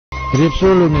រៀបសួ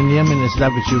រលោកអ្នកនាងមានស្ដា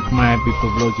ប់វិទ្យុខ្មែរពីពិ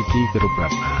ភពលោកជាទីគោរពរា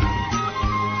ប់អាន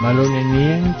បើលោកអ្នកនា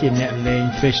ងជាអ្នកលេង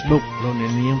Facebook លោកអ្ន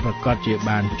កនាងប្រកាសជា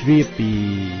បានជ្រាបពី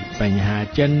បញ្ហា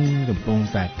ចិនកំពុង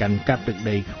តែកាន់កាប់ទឹក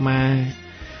ដីខ្មែរ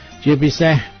ជាពិ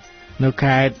សេសនៅ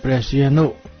ខេត្តព្រះសីហនុ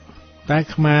តែ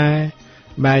ខ្មែរ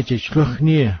បែរជាឆ្លោះគ្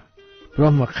នាព្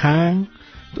រោះមកខាង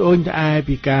ត្អូញត្អែ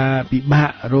ពីការពិបា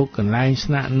ករកកន្លែង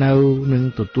ស្នាក់នៅនិង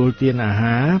ទទួលទានអា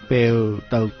ហារពេល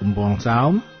ទៅកំពង់សោ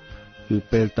មគឺ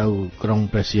ពេលទៅក្រុង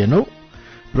ព្រះសីហនុ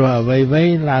ព្រោះអ្វី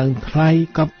ៗឡើងថ្លៃ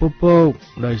កប់ពពក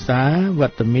ដោយសារវ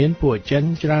ត្តមានពួកចិន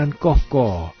ច្រើនកុះក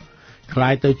คล้า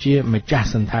ยទៅជាម្ចាស់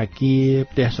សន្តាគារ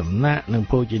ផ្ទះសំណាក់និង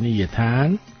ភោជនីយដ្ឋាន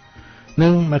និ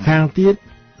ងម្ខាងទៀត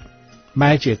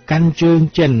បែរជាកាន់ជើង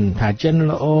ចិនថាចិន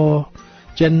ល្អ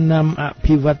ចិននាំអ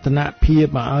ភិវឌ្ឍនភាព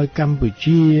មកឲ្យកម្ពុ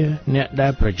ជាអ្នកដែ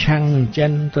លប្រឆាំងនឹងចិ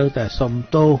នត្រូវតែសុំ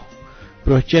ទោស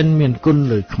ព្រោះចិនមានគុណ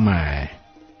លើខ្មែរ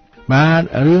បាទ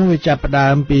រឿងវាចាប់ផ្ដើ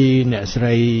មពីអ្នកស្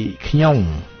រីខ្ញុំ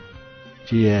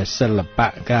ជាសិល្ប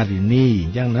ការិនីអ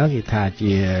ញ្ចឹងណាគេថា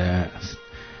ជា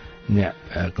អ្នក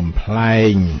កំប្លែ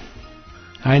ង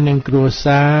ហើយនឹងគ្រួ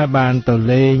សារបានទៅ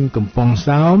លេងកំពង់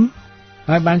សោម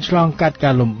ហើយបានឆ្លងកាត់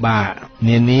ការលំបាក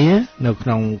នានានៅក្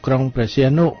នុងក្រុងព្រះសីហ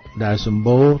នុដែលសម្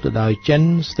បូរទៅដោយចិន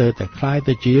ស្ទើរតែคล้าย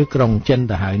ទៅជាក្រុងចិន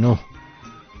ទៅហើយនោះ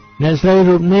អ្នកស្រី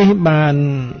រូបនេះបាន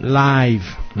live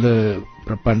លើ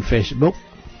ប្រព័ន្ធ Facebook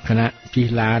ខណៈជិះ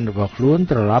ឡានរបស់ខ្លួន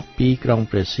ត្រឡប់ពីក្រុង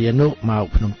ព្រះសីហនុមក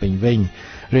ភ្នំពេញវិញ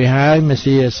ឬហើយម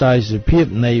សីសយសុភាព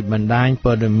នៃបណ្ដាញ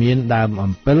ព័ត៌មានដើម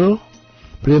អំពិល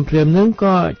ព្រាមនឹង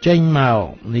ក៏ចេញមក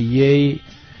និយាយ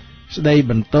ស្ដី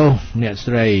បន្ទោសអ្នក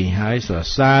ស្រីហើយសរ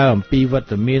សើរអំពីវត្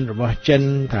តមានរបស់ចិន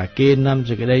ថាគេនាំ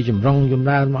សេចក្តីចម្រុងចម្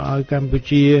រើនមកឲ្យកម្ពុ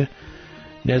ជា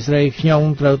អ្នកស្រីខ្ញុំ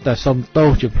ត្រូវតែសុំទោស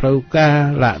ជាផ្លូវការ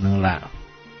ឡាក់នឹងឡាក់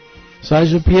សយ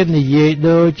សុភាពនិយាយ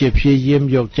ដូចជាព្យាយាម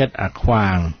យកចិត្តអាខ្វា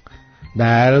ង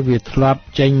ដែលវាធ្លាប់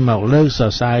ចេញមកលើកស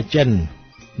រសើរចិន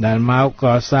ដែលមកក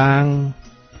សាង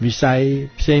វិស័យ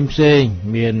ផ្សេង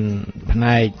មានផ្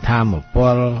នែកធម្មព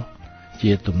ល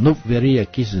ជាទំនប់វារីអ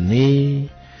គ្គិសនី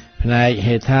ផ្នែក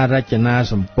ហេដ្ឋារចនា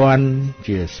សម្ព័ន្ធ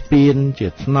ជាស្ពានជា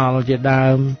ថ្នល់ជាដើ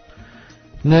ម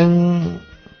និង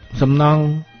សំណង់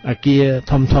អគារ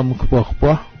ធំខ្ព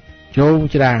ស់ចូល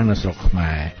ច្រាងនៅស្រុកខ្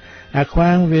មែរអាខ្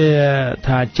វាងវា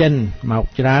ថាចិនមក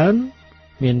ច្រើន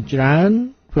មានច្រើន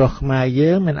ព្រោះខ្មែរ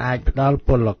យើងមិនអាចផ្ដល់ព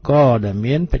លករដែល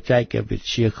មានបច្ចេកវិទ្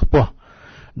យាខ្ពស់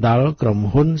ដល់ក្រុម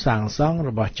ហ៊ុនសាងសង់រ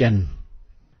បស់ចិន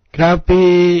ក្រៅពី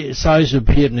សយសុ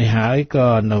ភាពនេះហើយក៏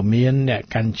នៅមានអ្នក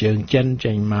កាន់ជើងចិន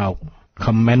ចេញមក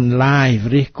comment live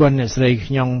រិះគន់អ្នកស្រី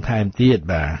ខ្ញុំថែមទៀត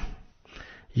បាទ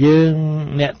យើង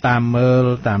អ្នកតាមមើល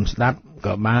តាមស្ដាប់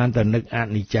ក៏បានតែនឹកអ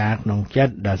និច្ចាក្នុងចិ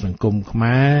ត្តដែលសង្គមខ្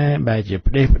មែរបែរជា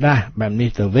ផ្ដេសផ្ដាសបែបនេះ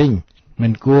ទៅវិញមិ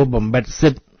នគួរបំបិទសិ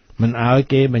ទ្ធិមិនឲ្យ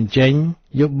គេបញ្ចេញ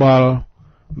យោបល់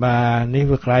បាទនេះ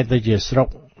វាคล้ายទៅជាស្រុក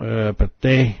ប្រ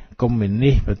ទេសកុម្មុយ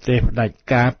នីសប្រទេសផ្ដាច់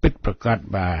ការពិតប្រាកដ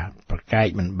បាទប្រកែក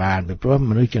មិនបានពីព្រោះ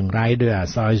មនុស្សចង្រៃដោយអា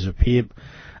សយសុភាព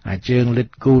អាជើងលិត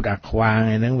គូតអាខ្វាង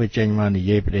ឯហ្នឹងវាចេញមកនិ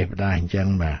យាយផ្ដេសផ្ដាសអញ្ចឹង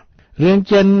បាទរឿង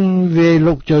ចិនវា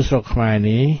លុកចូលស្រុកខ្មែរ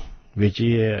នេះវា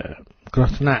ជាគ្រោះ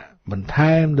ថ្នាក់បន្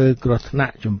ថែមលើគ្រោះថ្នា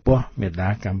ក់ចំពោះមេដា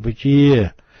កម្ពុជា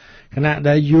ខណៈ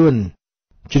ដែលយួន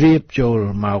ជ្រាបចូល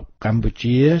មកកម្ពុ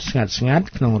ជាស្ងាត់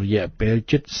ក្នុងរយៈពេល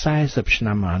ជិត40ឆ្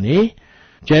នាំមកនេះ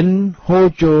ចិនហូរ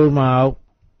ចូលមក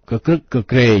កក្រឹកក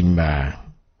ក្រែងបាទ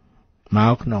ម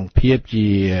កក្នុងភាពជា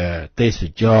ទេស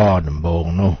ចរដំបូង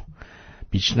នោះ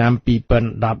ពីឆ្នាំ2010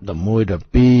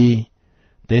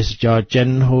 11ទេសចរចិន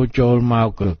ហូរចូលមក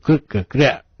កក្រឹកកក្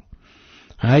រែក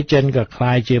ហើយចិនក៏ក្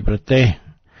លាយជាប្រទេស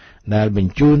ដែលប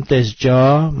ញ្ជូនទេសចរ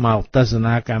មកទស្ស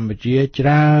នាកម្ពុជាច្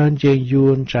រើនជាងយួ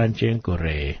នច្រើនជាងកូ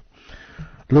រ៉េ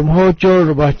លំហូរចូល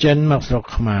របស់ចិនមកស្រុក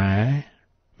ខ្មែរ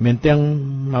មានទាំង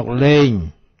មកលេង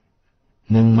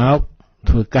និងមក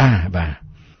ធ្វើការបាទ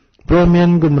ព្រោះមាន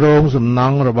គម្រោងសំណ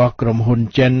ង់របស់ក្រុមហ៊ុន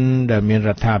ចិនដែលមាន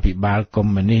រដ្ឋាភិបាលកុ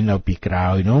ម្មុយនីសនៅពីក្រោ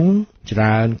យនោះច្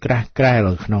រើនក្រាស់ក្រែល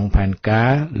ក្នុងផែនកា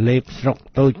រលេបស្រុក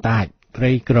តូចតាចក្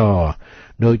រីក្រ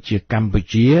ដូចជាកម្ពុ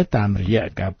ជាតាមរយៈ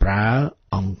ការប្រើ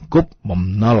អង្គប់បំ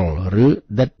ណុលឬ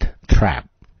debt trap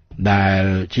ដែល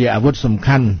ជាអាវុធសំ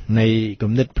ខាន់នៃ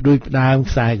គំនិតផ្ដួចផ្ដើម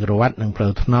ខ្សែក្រវ៉ាត់និងផ្លូ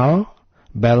វថ្នល់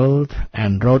Belt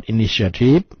and Road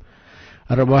Initiative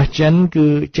របស់ចិនគឺ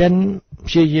ចិន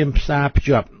ព្យាយាមផ្សារភ្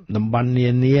ជាប់តំបន់នា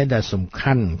នាដែលសំ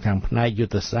ខាន់ខាងផ្នែកយុ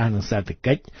ទ្ធសាស្ត្រនិងសេដ្ឋ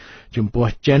កិច្ចចំពោះ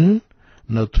ចិន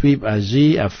នៅទ្វីបអាស៊ី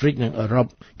អាហ្វ្រិកនិងអឺរ៉ុប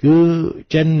គឺ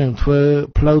ចិននឹងធ្វើ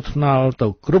ផ្លូវថ្នល់ទៅ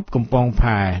គ្រប់កំពង់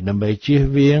ផែដើម្បីជៀស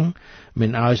វាងមិ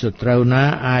នឲ្យសត្រូវណា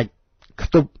អាចខ្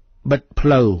ទប់បិទផ្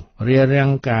លូវរារាំ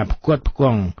ងការផ្គត់ផ្គ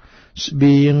ង់ស្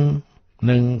បៀង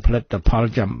និងផលិតផល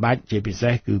ចាំបាច់ជាពិ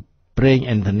សេសគឺប្រេង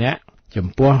ឥន្ធនៈចំ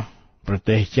ពោះប្រ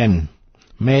ទេសចិន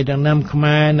មេដឹកនាំខ្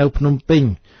មែរនៅភ្នំពេញ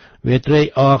វាត្រេក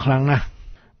អរខ្លាំងណាស់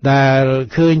ដែល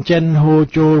ឃើញចិនហូរ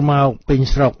ចូលមកពេញ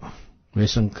ស្រុកវា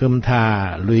សង្ឃឹមថា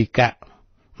លុយកាក់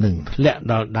នឹងធ្លាក់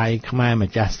ដល់ដៃខ្មែរ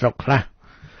ម្ចាស់ស្រុកខ្លះ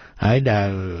ហើយដែល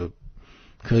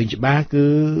ឃើញច្បាស់គឺ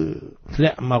ធ្លា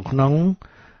ក់មកក្នុង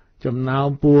ចំណោម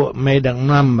ពួកមេដឹក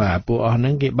នាំបាទពួកអស់ហ្នឹ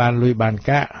ងគេបានលុយបាន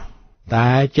កាក់តែ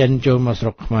ចិនចូលមកស្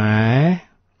រុកខ្មែ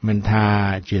រមិនថា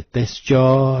ជាទេសច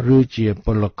រឬជាព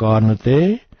លករនោះទេ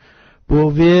ពួក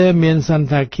វាមានសន្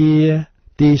តាគារ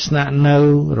ទីស្នាក់នៅ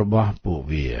របស់ពួក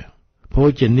វាភោ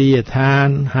ជនីយដ្ឋាន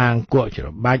ហាងគក់ច្រ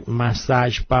បាច់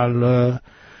massage parlor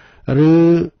ឬ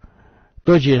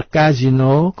ទៅជាកាស៊ី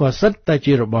ណូក៏សិតតែ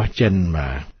ជារបស់ចិនបា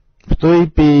ទផ្ទុយ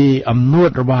ពីអំនួត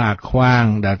របស់អាខ្វាង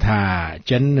ដែលថា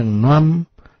ចិននឹងនាំ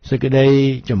សេចក្តី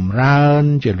ចម្រើន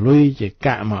ជាលុយជា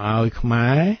កាក់មកឲ្យខ្មែ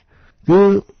រគឺ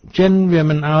ចិនវា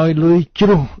មិនឲ្យលុយជ្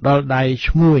រុះដល់ដៃ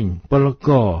ឈ្មួញពលក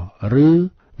រឬ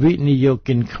វិនិយោ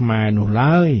គិនខ្មែរនោះ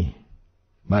ឡើយ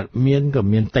បាទមានក៏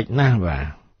មានតិចណាស់បាទ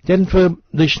ចិនធ្វើ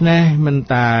ដូច្នេះមិន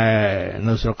តែ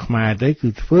នៅស្រុកខ្មែរទេគឺ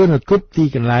ធ្វើនៅគ្រប់ទី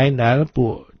កន្លែងដែលពួ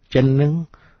កចិននឹង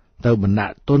ទៅបណ្ដា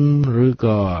ក់ទុនឬ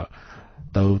ក៏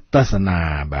ទៅទស្សនា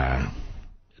បាទ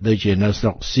ដូចជានៅស្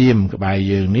រុកសៀមក្បែរ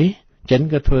យើងនេះចិន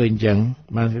ក៏ធ្វើអញ្ចឹង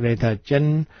បានគេថាចិន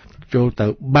ចូលទៅ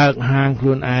បើកហាងខ្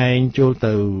លួនឯងចូល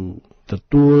ទៅទ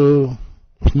ទួល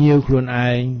ភ្ញៀវខ្លួនឯ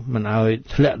ងមិនឲ្យ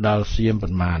ធ្លាក់ដល់សៀមប៉ុ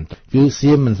ន្មានគឺ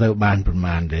សៀមមិនសូវបានប៉ុន្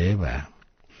មានទេបាទ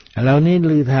ឥឡូវនេះ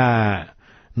ឮថា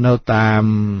នៅតាម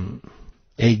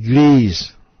អេគ្រីស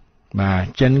បាទ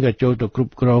ចិនក៏ចូលទៅគ្រ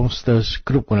ប់គ្រងស្ទើរ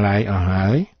គ្រប់កន្លែងអស់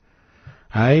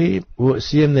ហើយពួក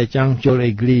សៀមដែលចង់ចូល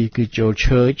អេគ្រីសគឺចូល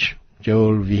church ចូល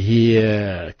វិហារ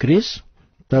គ្រីស្ទ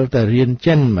ត្រូវតែរៀន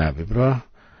ចិនបាទពីព្រោះ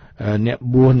អ្នក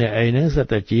បួសអ្នកអីហ្នឹងសិត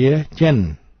តែជាចិន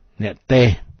អ្នកទេស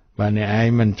បាទអ្នកឯង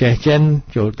មិនចេះចិន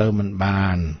ចូលទៅមិនបា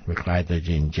នវាខ្លាយទៅ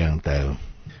ជាអញ្ចឹងទៅ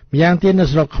ម្យ៉ាងទៀតនៅ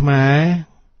ស្រុកខ្មែរ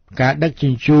ការដឹកជ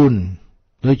ញ្ជូន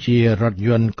ដូចជារថយ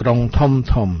ន្តក្រុង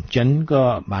ធំចិនក៏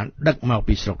បានដឹកមក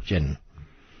ពីស្រុកចិន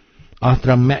អស់ត្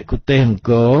រឹមមគ្គុទ្ទេសកអង្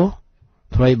គរ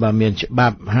ធ្វើបើមានច្បា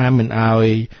ប់ហាមមិនឲ្យ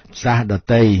សាសដ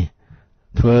តី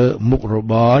ធ្វើមុខរ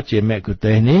បរជាមគ្គុទ្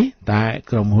ទេសនេះតែ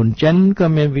ក្រុមហ៊ុនចិនក៏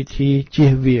មានវិធីជៀ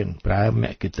សវាងប្រើម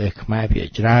គ្គុទ្ទេសខ្មែរភាគ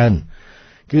ច្រើន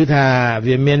គឺថា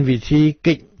វាមានវិធី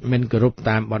កិច្ចមិនគោរព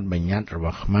តាមបទបញ្ញត្តិរប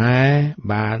ស់ខ្មែរ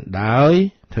បានដោយ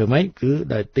ធ្វើម៉េចគឺ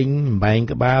ដោយទិញអំបែង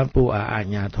ក្បាលពួកអា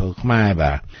ជ្ញាធរខ្មែរ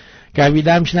បាទកាលពី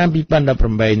ដើមឆ្នាំ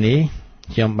2018នេះ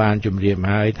ខ្ញុំបានជម្រាប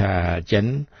ហើយថាចិន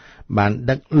បាន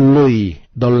ដឹកលុយ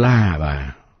ដុល្លារបាទ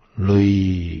លុយ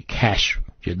cash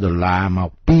ជាដុល្លារមក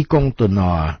2កុងតឺ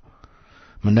ន័រ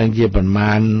មិនដឹងជាប្រ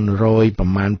មាណ100ប្រ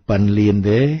មាណប៉ុនលាន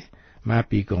ទេមក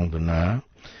2កុងតឺន័រ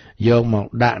យកមក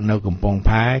ដាក់នៅកំពង់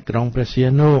ផែក្រុងព្រះសីហ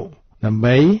នុដើម្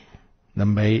បី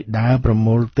ដើរប្រ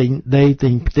មូលទិញដីទិ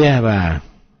ញផ្ទះបាទ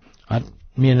អត់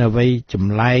មានអ្វីច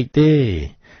ម្លែកទេ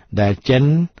ដែលចិន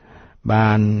បា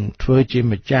នធ្វើជា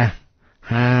ម្ចាស់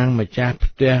ហាងម្ចាស់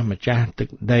ផ្ទះម្ចាស់ទឹក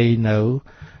ដីនៅ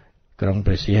ក្រុង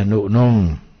ព្រះសីហនុនោះ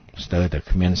ស្ទើរតែ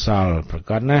គ្មានសល់ប្រ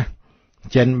កាសណា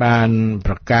ចិនបាន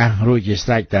ប្រកាសរួចជាស្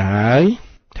រេចទៅហើយ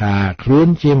ថាខ្លួន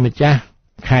ជាម្ចាស់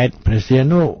ខេត្តព្រះសីហ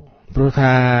នុព្រោះ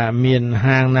ថាមាន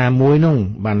ហាងណាមួយនោះ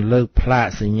បានលើកផ្លាក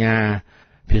សញ្ញា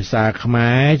ភាសាខ្មែ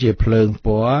រជាភ្លើងព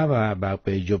ណ៌បាទបើ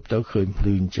ពេលយប់ទៅឃើញភ្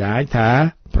លឺចាយថា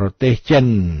ប្រទេសចិន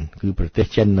គឺប្រទេស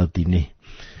ចិននៅទីនេះ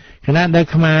ខណៈដែល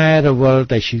ខ្មែររវល់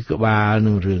តែឈឺក្បាល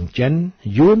នឹងរឿងចិន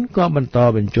យួនក៏បន្ត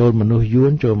បញ្ចូលមនុស្សយួ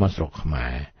នចូលមកស្រុកខ្មែ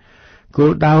រគោ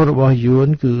លដៅរបស់យួន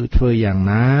គឺធ្វើយ៉ាង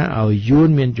ណាឲ្យយួន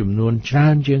មានចំនួនច្រើ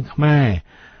នជាងខ្មែរ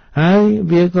ហើយ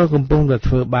វាក៏កំពុងតែ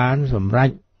ធ្វើបានសម្រេច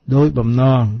ដោយបំណ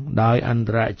ងដោយអន្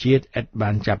តរជាតិឥតបា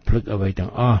នចាប់ភ្លឹកអ្វីទាំ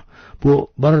ងអស់ពួក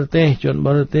បរទេសជនប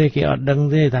រទេសគេអត់ដឹង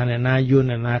ទេថាអ្នកណាយួន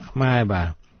អ្នកណាខ្មែរបាទ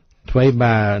អ្វី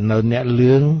បាទនៅអ្នក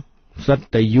លឿងសិត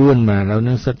តែយួនបាទនៅ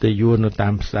នឹងសិតតែយួននៅតា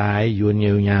មផ្សាយយួន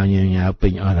ញ៉ាវពេ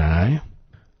ញអស់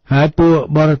ហើយពួក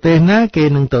បរទេសណាគេ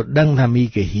នឹងទៅដឹងថាមី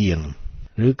គេហៀង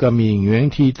ឬក៏មីងឿង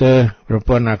ធីតើប្រ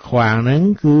ព័ន្ធអាខ្វាងហ្នឹង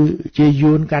គឺជា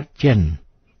យួនកាត់ចិន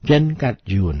កាត់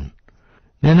យួន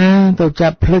អ្នកណាទៅចា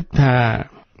ប់ភ្លឹកថា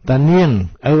តានាង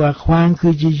ឪអាខ្វាងគឺ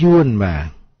ជាយួនបាទ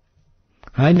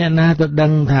ហើយអ្នកណាទៅដឹ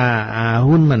ងថាអា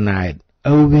ហ៊ុនម៉ាណែត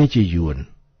ឪវាជាយួន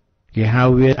គេហៅ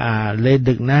វាអាលេ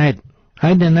ដឹកណែតហើ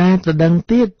យអ្នកណាទៅដឹង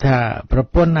ទៀតថាប្រ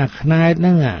ពន្ធអាខ្នែតហ្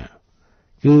នឹង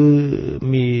គឺ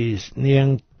មីនាង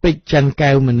ពេជ្រច័ន្ទកែ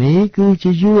វមณีគឺ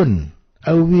ជាយួន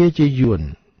ឪវាជាយួន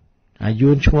អាយួ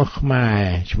នឈ្មោះខ្មែរ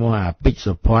ឈ្មោះអាពេជ្រ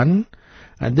សុភ័ណ្ឌ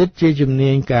អតីតជាជំ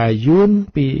នាញការយួន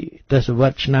ពីទសវ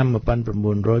ត្សរ៍ឆ្នាំ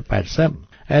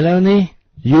1980ឥឡូវនេះ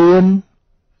យួន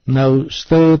នៅស្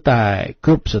ទើរតែគ្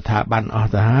រប់ស្ថាប័នអស់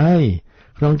ទៅហើយ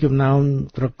ក្នុងចំណោម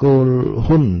ត្រកូល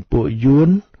ហ៊ុនពួកយួន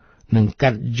នឹងកា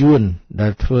ត់យួនដែ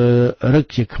លធ្វើរឹក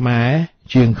ជាខ្មែរ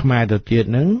ជាងខ្មែរទៅទៀត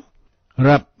នឹង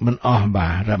រាប់មិនអស់បា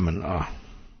ទរាប់មិនអស់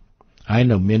ហើយ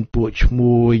នៅមានពួកឈ្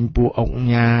មួញពួកអុក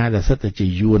ញ៉ាដែលសិតតែជា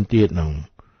យួនទៀតនោះ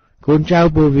កូនចៅ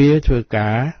ពួកវាធ្វើកា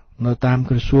រនៅតាម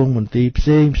ក្រសួងមន្ទីរផ្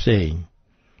សេង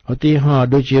ឧទាហរណ៍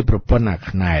ដូចជាប្រពន្ធអា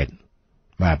ខ្នែត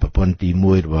បាទប្រពន្ធទី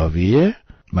1របស់វា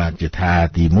បាទជាថា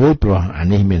ទី1ព្រោះអា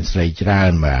នេះមានស្រីច្រើ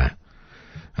នបាទ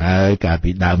ហើយកាល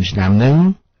ពីដើមឆ្នាំហ្នឹង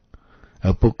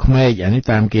ឪពុកក្មេកអានេះ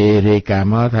តាមគេរាយការណ៍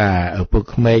មកថាឪពុក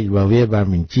ក្មេករបស់វាបាន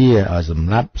បញ្ជាឲ្យសម្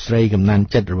លាប់ស្រីកំណាន់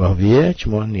ចិត្តរបស់វាឈ្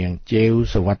មោះនាងជេវ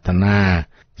សវត្តនា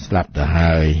ស្លាប់ទៅ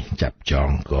ហើយចាប់ចង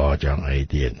កចងអី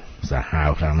ទៀតសាហាវ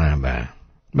ខ្លាំងណាស់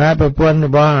បាទប្រពន្ធរ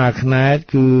បស់អាខ្នែត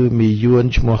គឺមីយួន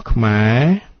ឈ្មោះខ្មែរ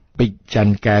ពេជ្រច័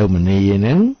ន្ទកែវមនីហ្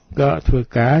នឹងក៏ធ្វើ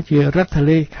ការជារដ្ឋ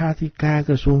លេខាធិការ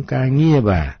ក្រសួងការងារ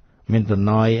បាទមានតំ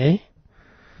ណយអី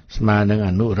ស្មើនឹងអ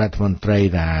នុរដ្ឋមន្ត្រី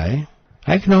ដែរ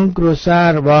ហើយក្នុងគ្រួសារ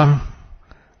របស់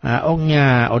អុកញ៉ា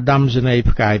ឧត្តមសេនីយ៍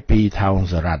ផ្កាយ2ថោង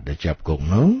សារ៉ាត់ដែលចាប់គុក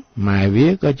នោះម៉ែវា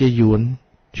ក៏ជាយួន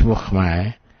ឈ្មោះខ្មែរ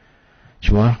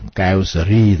ឈ្មោះកែវសេ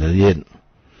រីទៅទៀត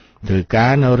ធ្វើកា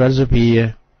រនៅរដ្ឋសភា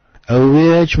ឪ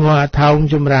វាឈ្មោះថោង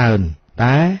ចម្រើន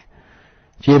តែ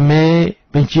ជាមេ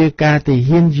បញ្ជាការទា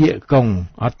ហានយាកុង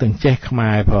អត់ទាំងចេះខ្មែ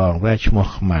រផងវាឈ្មោះ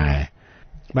ខ្មែរ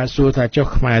បាទសួរថាចុះ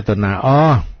ខ្មែរទៅណា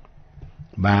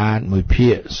បាទមួយភា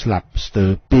គស្លាប់ស្ទើ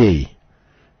រពីរ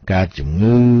កើតជំ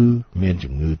ងឺមាន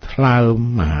ជំងឺថ្លើម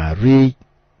មហារីក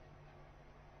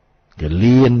ក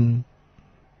លៀន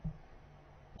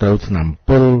ត្រូវថ្នាំ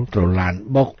ពុលត្រូវឡាន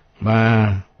បុកបាទ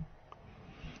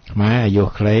ខ្មែរអាយុ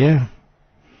ខ្លី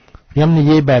ខ្ញុំនិ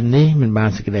យាយបែបនេះមិនបាន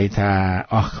សេចក្តីថា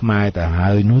អស់ខ្មែរទៅហើ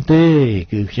យនោះទេ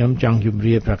គឺខ្ញុំចង់ជម្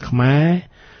រាបថាខ្មែរ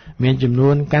មានចំនួ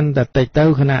នកាន់តែតិចទៅ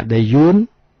ខណៈដែលយួន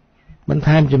បន្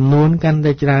ថែមចំនួនកាន់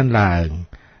តែច្រើនឡើង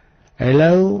ឥ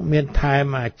ឡូវមានថែ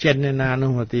មចិនឯណា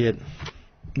នោះមកទៀត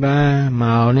បាទម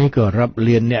កនេះក៏រាប់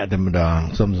លានអ្នកតែម្ដង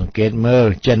សូមសង្កេតមើល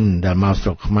ចិនដែលមកស្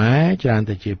រុកខ្មែរច្រើន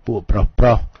តែជាពួកប្រុ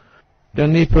សទាំ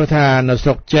ងនេះព្រោះថានៅស្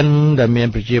រុកចិនដែលមាន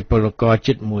ប្រជាពលករ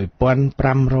ជិត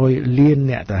 1,500 លាន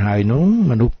អ្នកទៅហើយនោះ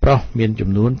មនុស្សប្រុសមានចំ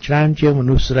នួនច្រើនជាងម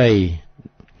នុស្សស្រី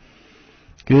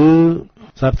គឺ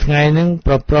សប្តាហ៍ថ្ងៃហ្នឹង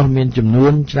ប្រុសមានចំនួ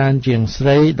នច្រើនជាងស្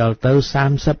រីដល់ទៅ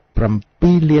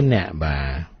37លានអ្នកបា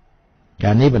ទ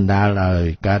ការនេះបណ្ដាលឲ្យ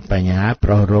កើតបញ្ហាប្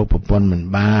រុសរកប្រពន្ធមិន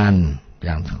បាន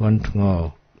យ៉ាងធ្ងន់ធ្ងរ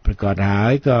ប្រកបហើ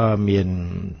យក៏មាន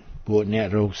ពួកអ្នក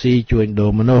រកស៊ីជួញដូ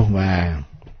រមនុស្សបា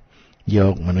ទយ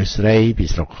កមនុស្សស្រីពី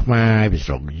ស្រុកខ្មែរពី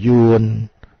ស្រុកយួន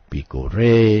ពីកូ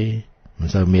រ៉េមិន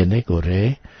សូវមានទេកូរ៉េ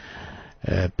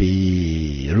ពី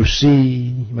រុស្ស៊ី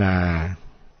បា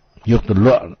ទយកទៅល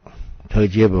ក់ធ្វើ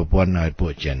ជាប្រពន្ធឲ្យពួ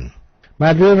កចិនបា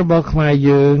ទរឿងរបស់ខ្មែរ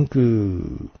យើងគឺ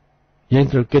យើង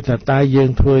ត្រូវគិតថាតើយើង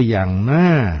ធ្វើយ៉ាងណា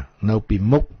នៅពី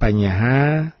មុខបញ្ហា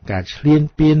ការឈ្លាន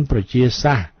ពានប្រជា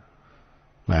សាស្ត្រ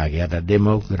បាទគេហៅថា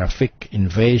demographic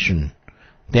invasion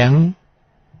ទាំង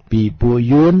ពីពួក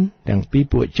យួនទាំងពី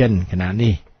ពួកចិនខណៈ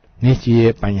នេះជា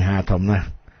បញ្ហាធំណាស់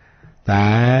តែ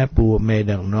ពួកមេ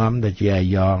ដឹកនាំដែលជាអា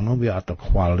យ៉ងនោះវាអត់ទៅ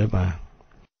ខ្វល់ទេបាទ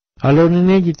ហើយលោក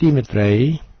នេះជាទីមេត្រី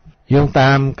យោង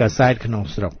តាមកាសែតក្នុង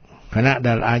ស្រុកខណៈ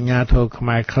ដែលអាជ្ញាធរខ្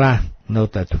មែរខ្លះនៅ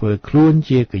តែធ្វើខ្លួន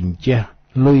ជាកញ្ចេះ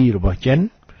លុយរបស់ចិន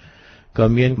ក៏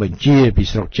មានបញ្ជាពី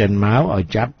ស្រុកចិនមកឲ្យ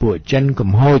ចាប់ពួកចិន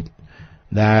កំហូច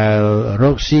ដែលរ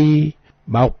កស៊ី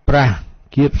បោកប្រាស់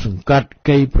គៀបសង្កត់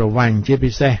កេយប្រវ័ញ្ចជា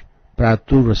ពិសេសប្រើ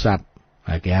ទូរស័ព្ទ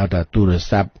ហើយគេហៅថាទូរ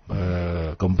ស័ព្ទ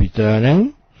កុំព្យូទ័រហ្នឹង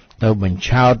ទៅបញ្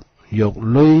ឆោតយក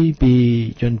លុយពី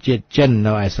ជនជាតិចិន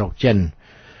នៅឯស្រុកចិន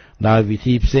ដោយវិ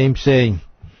ធីផ្សេង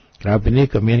ក្រៅពីនេះ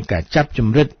ក៏មានការចាប់ច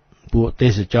ម្រិតពួកទេ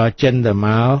សចរចិនទៅម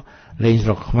កលេងស្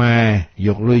រុកខ្មែរយ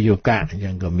កលុយយកកាក់អញ្ចឹ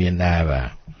ងក៏មានដែរបាទ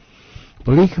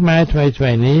ប៉ូលីសខ្មែរថ្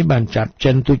មីនេះបានចាប់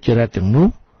ចិនទុច្ចរិតទាំងនោះ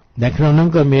ដែលក្នុងនោះ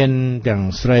ក៏មានទាំង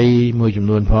ស្រីមួយចំ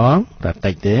នួនផងតែ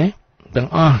តិចទេទាំង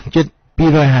អស់ជិត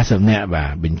250នាក់បា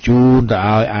ទបញ្ជូនទៅ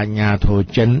ឲ្យអាជ្ញាធរ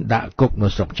ចិនដាក់គុកនៅ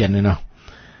ស្រុកចិនឯនោះ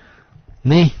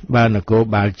នេះបើនគរ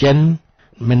បាលចិន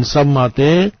មិនសមមក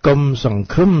ទេកុំសង្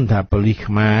ឃឹមថាប៉ូលីស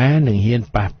ខ្មែរនឹងហ៊ាន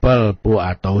ប៉ះពិលពួក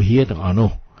អាតូហៀទាំងអស់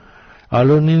នោះអរ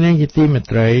លោកនេះជាទីមេ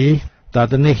ត្រីត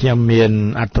ទៅនេះខ្ញុំមាន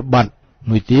អត្ថបទ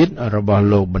មួយទៀតរបស់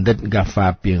លោកបណ្ឌិតហ្គាហ្វា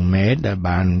ពីងមេតដែល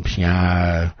បានផ្ញើ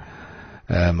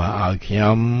មកឲ្យខ្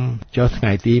ញុំចុះថ្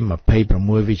ងៃទី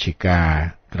26វិច្ឆិកា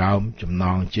ក្រោមចំណ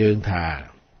ងជើងថា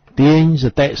ទាញស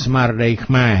តិស្មារតី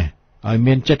ខ្មែរឲ្យ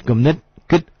មានចិត្តគំនិត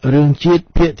គិតរឿងជាតិ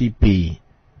ភាគទី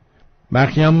2បាទ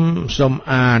ខ្ញុំសូម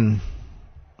អាន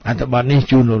អត្ថបទនេះ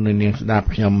ជូនលោកនាងស្ដាប់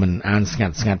ខ្ញុំមិនអានស្ងា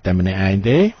ត់តែម្នាក់ឯង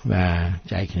ទេបា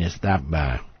ទចែកគ្នាស្ដាប់បា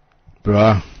ទព្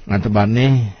រោះអត្ថបទ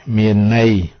នេះមានន័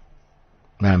យ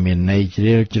ជ្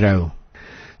រាលជ្រៅ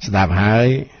ស្ដាប់ហើយ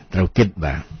ត្រូវគិត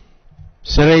បាទ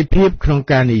សេរីភាពក្នុង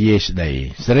ការនិយាយស្ដី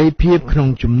សេរីភាពក្នុង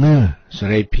ជំនឿសេ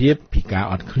រីភាពពីការ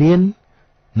អត់ឃ្លាន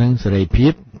និងសេរីភា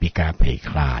ពពីការភ័យ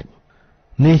ខ្លាច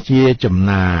នេះជាចំ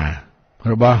ណា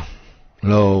របស់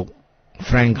លោក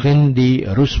Franklin D.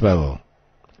 Roosevelt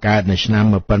កើតនៅឆ្នាំ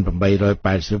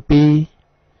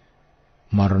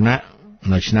1882មរណៈ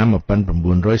នៅឆ្នាំ1945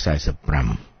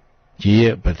ជា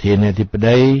ប្រធានាធិប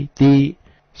តីទី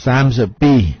32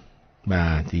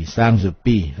ទី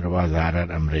32របស់សហរដ្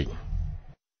ឋអាមេរិក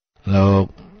លោក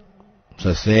ស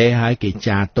រសេរឲ្យគេ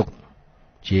ចារទុក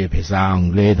ជាភាសាអង់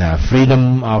គ្លេសថា freedom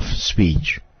of speech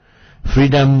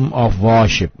freedom of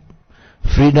worship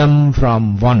freedom from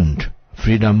want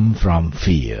freedom from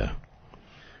fear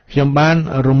ខ្ញុំបាន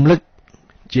រំលឹក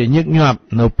ជាញឹកញាប់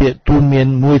នៅពាក្យទូន្មាន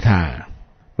មួយថា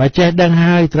បើចេះដឹង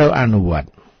ហើយត្រូវអនុវត្ត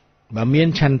បើមាន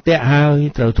ឆន្ទៈហើយ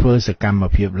ត្រូវធ្វើសកម្ម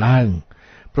ភាពឡើង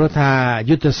ព្រោះថា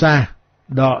យុទ្ធសាស្ត្រ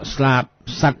ដកស្លាប់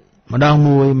សត្វម្ដង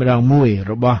មួយ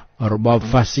របស់របប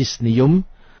ហ្វាស៊ីសនិយម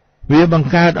វាបង្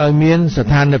កើតឲ្យមានស្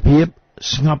ថានភាព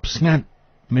ស្ងប់ស្ងាត់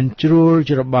មិនជ្រួល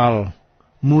ច្របល់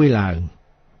មួយឡើង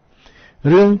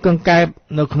រឿងកង្កែប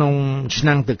នៅក្នុងឆ្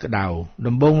នាំងទឹកក្តៅ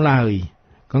ដំបូងឡើយ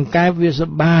កង្កែបវាស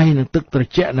ប្បាយនឹងទឹកត្រ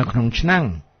ជាក់នៅក្នុងឆ្នាំង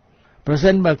ប្រ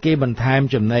សិនបើគេបន្ថែម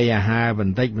ចំណីអាហារប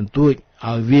ន្តិចបន្តួច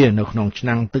ឲ្យវានៅក្នុងឆ្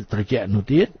នាំងទឹកត្រជាក់នោះ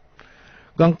ទៀត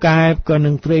កង្កែបក៏នឹ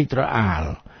ងត្រេកត្រអាល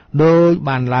ដោយ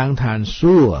បានឡើងឋាន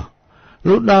សួគ៌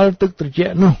លុះដល់ទឹកត្រជា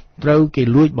ក់នោះត្រូវគេ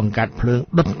លួចបង្កាត់ភ្លើង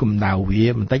ដុតកម្ដៅវា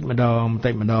បន្តិចម្ដង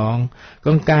ក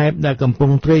ង្កែបដែលកំពុ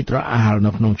ងត្រេកត្រអាល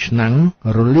នៅក្នុងឆ្នាំង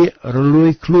រលាករលួ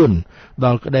យខ្លួនដ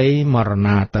ល់ក្តីមរ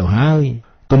ណាទៅហើយ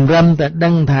ទម្រាំតែដឹ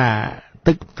ងថា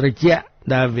ទឹកត្រជាក់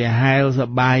ដែលវាហែលស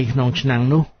ប្បាយក្នុងឆ្នាំង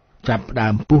នោះចាប់ផ្ដើ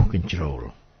មពុះកញ្ជ្រោល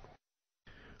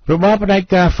របបផ្ដាច់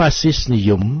ការហ្វាស៊ីសនិ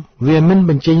យមវាមិន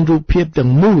បញ្ចេញរូបភាពទាំ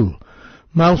ងមូល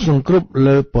មកសង្គ្រប់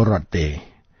លើពលរដ្ឋទេ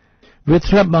វា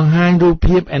ធ្លាប់បង្ហាញរូប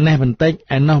ភាពឯនេះបន្តិច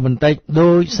ឯនោះបន្តិច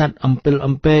ដោយសត្វអំពិល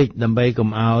អំពែកដើម្បីកុំ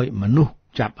ឲ្យមនុស្ស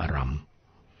ចាប់អារម្មណ៍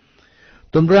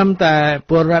ទម្រាំតែ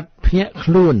ពលរដ្ឋភ្ញាក់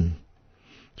ខ្លួន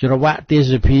ច្រវាក់ទេ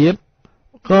សភាព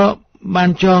ក៏បាន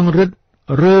ចងរឹត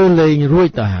រើលេងរួច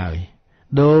ទៅហើយ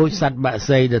ដោយសត្វបក្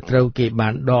សីដែលត្រូវគេបា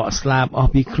នដកស្លាប់អ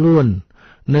ស់ពីខ្លួន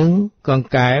និងកង្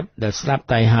កែបដែលស្លាប់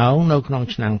តៃហោងនៅក្នុង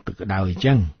ឆ្នាំងទឹកក្តៅអញ្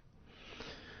ចឹង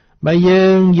បើយើ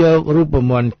ងយករូប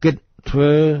មន្តគិតធ្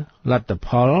វើលទ្ធផ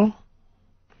ល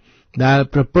ដែល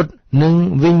ព្រះពុទ្ធនិង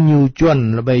វិញ្ញូជន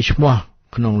ល្បីឈ្មោះ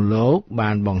ក្នុងលោក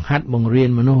បានបង្ហាត់បង្រៀន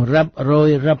មនុស្សរាប់រយ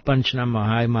រាប់ពាន់ឆ្នាំមក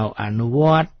ហើយមកអនុវ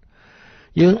ត្ត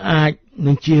យើងអាច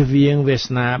នឹងជៀសវាងវាស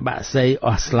នាបក្សីអ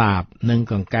ស់ស្លាប់និង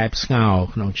កង្កែបស្ងោរ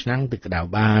ក្នុងឆ្នាំងទឹកក្តៅ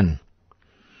បាន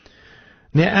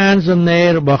អ្នកអានសំណេរ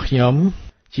របស់ខ្ញុំ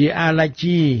ជាអាឡា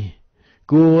ជី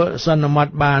គួរសន្ម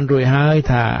ត់បានរួចហើយ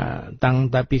ថាតាំង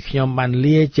តែពីខ្ញុំបាន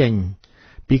លាចេញ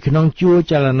ពីក្នុងជួរ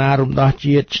ចលនារំដោះ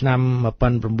ជាតិឆ្នាំ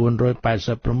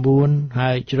1989ហើ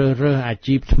យជ្រើសរើសអា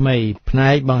ជីពថ្មីផ្នែ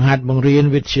កបង្ហាត់បង្រៀន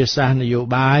វិទ្យាសាស្ត្រនយោ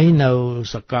បាយនៅ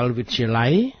សាកលវិទ្យាល័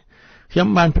យខ្ញុំ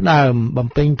បានផ្ដើមបំ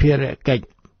ពេញភារកិច្ច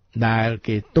ដែល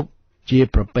គេទុកជា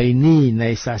ប្រពៃណីនៃ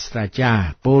សាស្ត្រាចារ្យ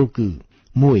ពោលគឺ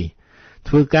1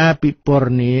ធ្វើការពិព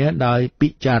ណ៌នាដោយពិ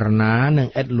ចារណានិង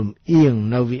ឥតលំអៀង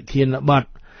នៅវិធានបទ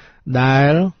ដែ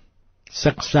ល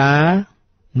សិក្សា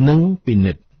និងពិ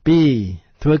និត្យ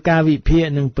2ធ្វើការវិភាគ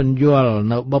និងពន្យល់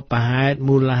នៅបុព្វហេតុ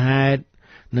មូលហេតុ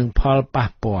និងផលប៉ះ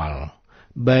ពាល់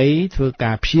3ធ្វើ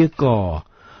ការព្យាករណ៍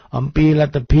អំពីល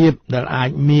ទ្ធភាពដែលអាច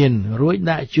មានរួច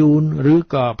ដាក់ជូនឬ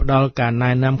ក៏ផ្ដល់ការ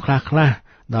ណែនាំខ្លះៗ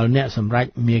ដល់អ្នកសម្រេច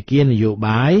មាគ៌ានយោ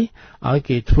បាយឲ្យ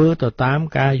គេធ្វើទៅតាម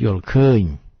ការយល់ឃើញ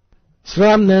ស្រ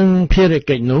បនឹងភារ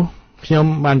កិច្ចនោះខ្ញុំ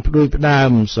បានផ្ដួចផ្ដើម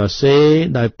សរសេរ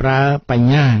ដោយប្រើបញ្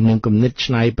ញានិងគំនិត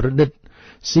ច្នៃប្រឌិត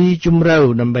ស៊ីជម្រៅ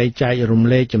ដើម្បីចែករំ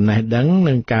លែកចំណេះដឹង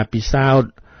និងការពិសោធន៍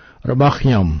របស់ខ្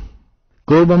ញុំ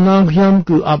គោលបំណងខ្ញុំ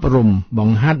គឺអប់រំប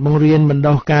ង្ហាត់បង្រៀនបណ្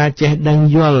ដុះការចេះដឹង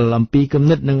យល់អំពីគំ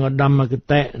និតនិងឧត្តមគ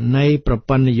តិនៃប្រ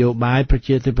ព័ន្ធនយោបាយប្រ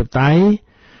ជាធិបតេយ្យ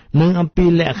និងអំពី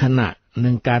លក្ខណៈនិ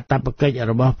ងកាតព្វកិច្ច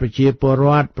របស់ប្រជាពលរ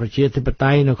ដ្ឋប្រជាធិប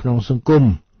តេយ្យនៅក្នុងសង្គម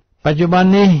បច្ចុប្បន្ន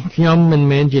នេះខ្ញុំមិន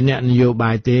មែនជាអ្នកនយោ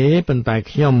បាយទេប៉ុន្តែ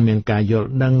ខ្ញុំមានការយល់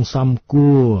ដឹងសម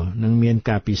គួរនិងមាន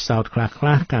ការពិសោធន៍ខ្លះៗ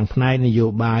ខាងផ្នែកនយោ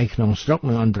បាយក្នុងស្រុក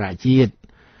និងអន្តរជាតិ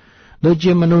ដូច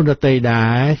ជាមនុស្សដទៃដែ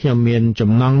រខ្ញុំមាន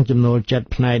ចំណង់ចំណូលចិត្ត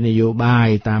ផ្នែកនយោបាយ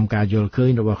តាមការយល់ឃើញ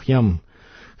របស់ខ្ញុំ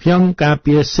ការ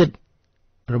ពារសិទ្ធិ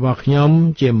របស់ខ្ញុំ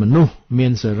ជាមនុស្សមា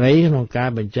នសេរីក្នុងការ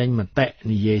បញ្ចេញមតិ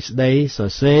និយាយស្ដីសរ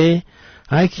សេរ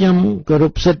ហើយខ្ញុំគោរ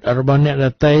ពសិទ្ធិរបស់អ្នកដ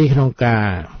ទៃក្នុងការ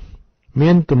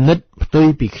មានគំនិតផ្ទុយ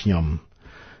ពីខ្ញុំ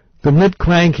គំនិតខ្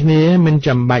វែងគ្នាមិន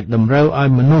ចាំបាច់តម្រូវឲ្យ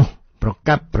មនុស្សប្រ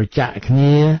កັບប្រចាក់គ្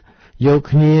នាយក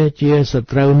គ្នាជាស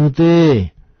ត្រូវនោះទេ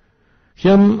ខ្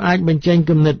ញុំអាចបញ្ចេញ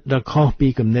គំនិតដ៏ខុសពី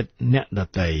គំនិតអ្នកដ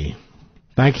ទៃ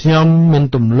តែខ្ញុំមិន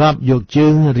ទម្លាប់យកជើ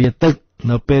ងរាទឹក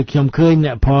នៅពេលខ្ញុំឃើញអ្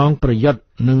នកផងប្រយុទ្ធ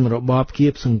នឹងរបបគៀ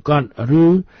បសង្កត់ឬ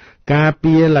ការ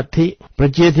ពារលទ្ធិប្រ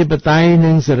ជាធិបតេយ្យ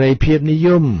និងសេរីភាពនិយ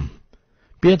ម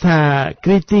ពាក្យថា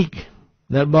critique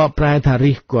ដែលបកប្រែថា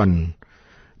រិះគន់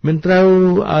មិនត្រូវ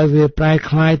ឲ្យវាប្រែ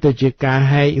คล้ายទៅជាការ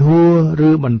ហែកហួរឬ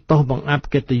បន្តោសបង្អាប់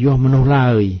កិត្តិយសមនុស្សឡើ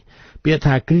យពាក្យ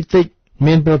ថា critic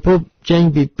មានប្រភពចេញ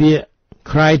ពីពាក្យ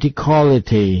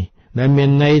criticality ដែលមាន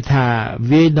ន័យថា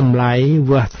វាយតម្លៃ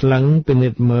វាស់ថ្លឹងពិនិ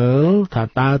ត្យមើលថា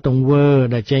តើទង្វើ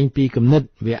ដែលចេញពីគំនិត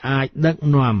វាអាចដឹក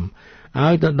នាំឲ្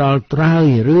យទៅដល់ត្រើយ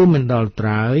ឬមិនដល់ត្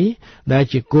រើយដែល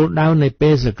ជាគោលដៅនៃ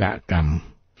បេសកកម្ម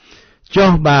ចុះ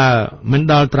បើមិន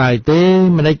ដល់ត្រើយទេ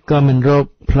ម្ដេចក៏មិនរក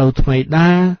ផ្លូវថ្មី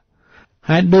ដែរ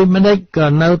ហើយដូចម្ដេចក៏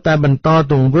នៅតែបន្ត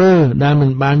ទង្វើដែលមិ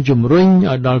នបានជំរុញ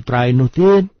ឲ្យដល់ត្រើយនោះ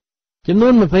ទៀតចំនួ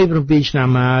ន27ឆ្នាំ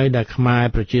ហើយដែលខ្មែរ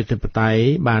ប្រជាធិបតេយ្យ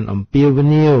បានអំពាវ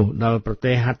នាវដល់ប្រ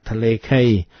ទេសហត្ថលេខី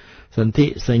សន្ធិ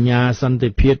សញ្ញាសន្តិ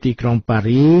ភាពទីក្រុងប៉ា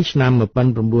រីឆ្នាំ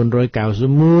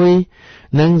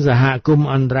1991និងសហគមន៍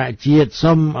អន្តរជាតិ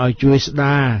សូមឲ្យជួយស្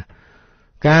ដារ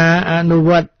ការអនុវ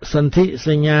ត្តសន្ធិស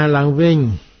ញ្ញាឡើងវិញ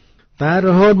តែរ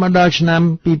ហូតមកដល់ឆ្នាំ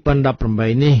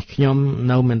2018នេះខ្ញុំ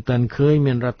នៅមិនទាន់ឃើញ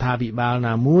មានរដ្ឋាភិបាល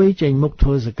ណាមួយចេញមុខធ្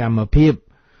វើសកម្មភាព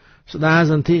ស្ដារ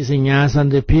សន្ធិសញ្ញាស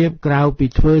ន្តិភាពក្រៅពី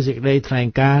ធ្វើសេចក្តីថ្លែង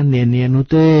ការណ៍នានានោះ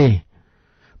ទេ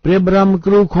ព្រះបរម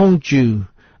គ្រូខុងជឺ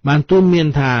បានទូន្មាន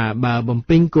ថាបើបំ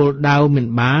ពេញគោលដៅមិន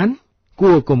បាន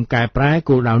គួរកុំកែប្រែ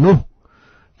គោលដៅនោះ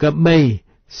កបី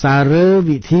សាររើ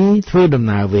វិធីធ្វើដំ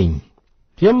ណើរវិញ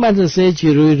ខ្ញុំបានសរសេរជា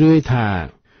រឿយៗថា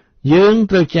យើង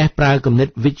ត្រូវចេះប្រើគំនិត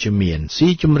វិជ្ជមានស៊ី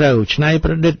ជម្រៅច្នៃ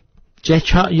ប្រឌិតចេះ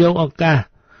ឆក់យកឱកាស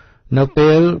នៅពេ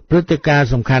លព្រឹត្តិការណ៍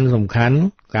សំខាន់ៗ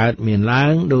កើតមានឡើ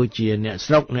ងដូចជាអ្នក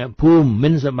ស្រុកអ្នកភូមិមិ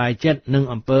នសប្បាយចិត្តនឹង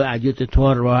អំពើអយុត្តិធ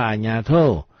ម៌របស់អាជ្ញាធរ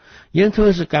យើងធ្វើ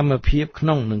សកម្មភាពក្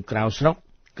នុងនិងក្រៅស្រុក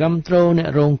គាំទ្រអ្នក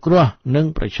រងគ្រោះនិង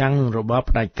ប្រឆាំងនឹងរបប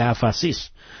ផ្ដាច់ការហ្វាស៊ីស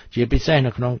ជាពិសេស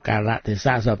នៅក្នុងកាលៈទេ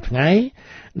សៈសពថ្ងៃ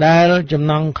ដែលចំ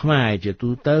ណងខ្មែរជាទូ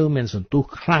ទៅមានសន្ទុះ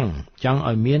ខ្លាំងចង់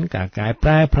ឲ្យមានការកែប្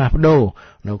រែផ្លាស់ប្ដូរ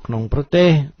នៅក្នុងប្រទេស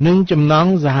និងចំណង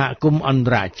សហគមន៍អន្ត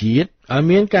រជាតិឲ្យ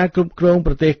មានការគ្រប់គ្រង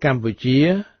ប្រទេសកម្ពុជា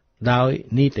ដោយ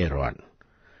នីតិរដ្ឋ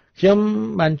ខ្ញុំ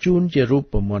បានជូនជារូប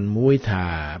មន្តមួយថា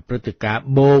ព្រឹត្តិការណ៍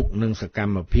បូកនិងសក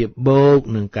ម្មភាពបូក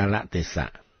និងកាលៈទេ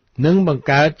សៈនឹងបង្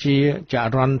កើតជាច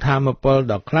រន្តធម៌ពល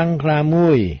ដ៏ខ្លាំងក្លាមួ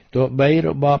យទោះបីរ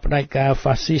បបផ្ដាច់ការហ្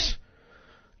វាស៊ីស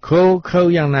ខូ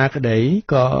យ៉ាងណាក្តី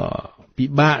ក៏ពិ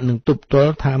បាកនឹងទប់ទ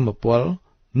ល់ធម៌ពល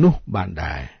នោះបាន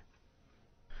ដែរ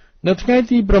នៅថ្ងៃ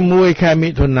ទី6ខែមិ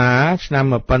ថុនាឆ្នាំ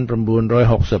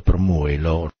1966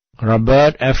លោក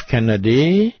Robert F Kennedy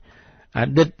អ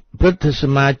តីតព្រឹទ្ធស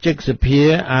មាជិកសភា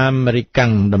អាមេរិក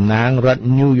តំណាងរដ្ឋ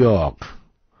ញូវយ៉ក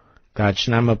កើតឆ្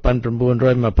នាំ1925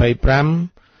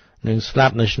និងស្លា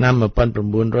ប់នៅឆ្នាំ1968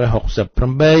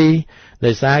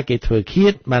ដោយសារគេធ្វើឃា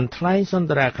តបានថ្លែងសន្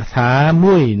ទរកថា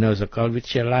មួយនៅសាកលវិ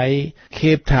ទ្យាល័យ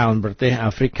Cape Town ប្រទេសអា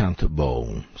ហ្វ្រិកខាងត្បូង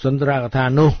សន្ទរកថា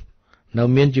នោះនៅ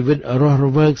មានជីវិតរស់រ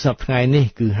វើកសប្តាហ៍ថ្ងៃនេះ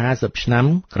គឺ50ឆ្នាំ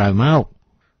ក្រោយមក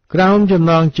ក្រោមចំ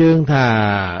ណងជើងថា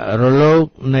រលក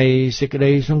នៃសេចក្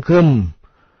តីសង្ឃឹម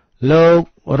លោក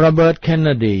Robert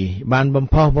Kennedy បានបំ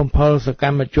ផុសបំផុលសក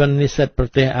ម្មជននិស្សិតប្រ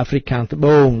ទេសអាហ្វ្រិកខាងត្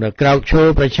បូងដែលក្រោកឈរ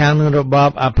ប្រឆាំងនឹងរបប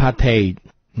Apartheid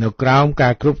នៅក្រោមកា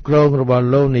រគ្រប់គ្រងរបស់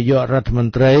លោកនាយករដ្ឋម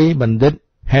ន្ត្រីបណ្ឌិត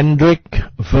Hendrik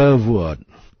Verwoerd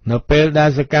នៅពេលដែល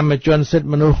សកម្មជនសិទ្ធិ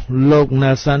មនុស្សលោក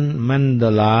Nelson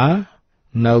Mandela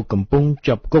នៅកំពុង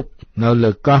ជាប់គុកនៅ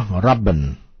លើកោះ Robben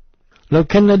លោក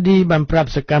Kennedy បានប្រាប់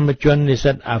សកម្មជននិស្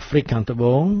សិតអាហ្វ្រិកខាងត្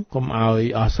បូងកុំឲ្យ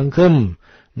អស់សង្ឃឹម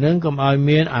និងកុំឲ្យ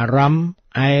មានអារម្មណ៍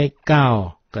ឯកោ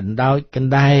កណ្ដោចក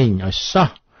ណ្ដែងឲ្យសោះ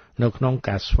នៅក្នុង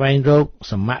ការស្វែងរក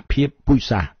សមភាពពូជ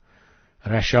សាសន៍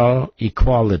racial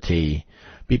equality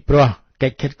ពីព្រោះកិ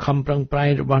ច្ចខិតខំប្រឹងប្រែង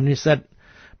របស់និស្សិត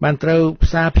បានត្រូវផ្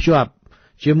សារភ្ជាប់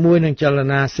ជាមួយនឹងចល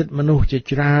នាសិទ្ធិមនុស្សជា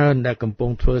ច្រើនដែលកំពុ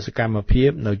ងធ្វើសកម្មភាព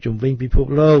នៅជុំវិញពិភព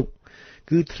លោក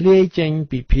គឺធ្លាយចេញ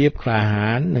ពីភាពក្លា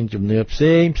ហាននិងជំនឿផ្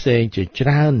សេងជាច្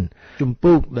រើនជំ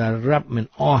ពូកដែលរាប់មិន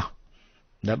អស់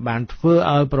ដែលបានធ្វើ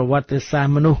ឲ្យប្រវត្តិសាស្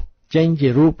ត្រមនុស្សចេញជា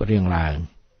រូបរាងឡើង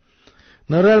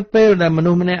នៅរាល់ពេលដែលមនុ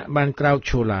ស្សម្នាក់បានក្រោក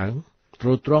ឈរឡើងទ្រ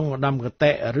ទ្រង់ឧត្តមគ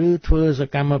តិឬធ្វើស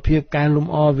កម្មភាពកែល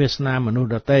ម្អវាសនាមនុស្ស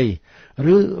ដទៃ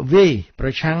ឬវាយប្រ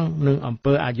ឆាំងនឹងអំ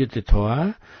ពើអយុត្តិធម៌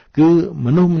គឺម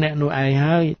នុស្សម្នាក់នោះឯង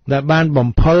ហើយដែលបានបំ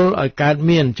ផុលឲ្យកើត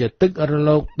មានជាទឹករ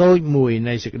លកតូចមួយ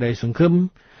នៃសេចក្តីសង្ឃឹម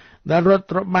ដែលរត់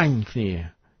ត្របាញ់គ្នា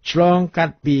ឆ្លងកា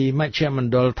ត់ពីមជ្ឈម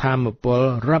ណ្ឌលធម៌ពល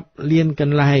រាប់លានក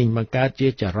ន្លែងបង្កើតជា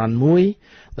ចរន្តមួយ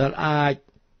ដែលអាច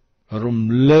រំ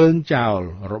លើងចោល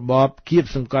របបគៀប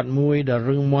សង្កត់មួយដ៏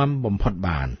រឹងមាំបំផុត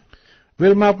បានវិ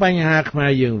លមកបញ្ហាខ្មែ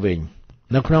រយើងវិញ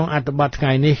នៅក្នុងអត្ថបទថ្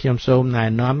ងៃនេះខ្ញុំសូមណែ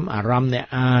នាំអារម្មណ៍អ្នក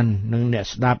អាននិងអ្នក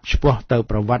ស្ដាប់ឆ្ពោះទៅ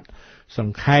ប្រវត្តិស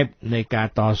ង្ខេបនៃការ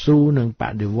តស៊ូនិងប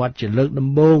ដិវត្តជាលើកដំ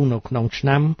បូងនៅក្នុងឆ្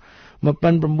នាំ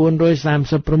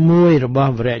1936រប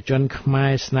ស់វរជនខ្មែ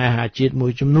រស្នេហាជាតិមួ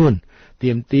យចំនួន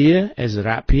ទាមទារឥស្សរ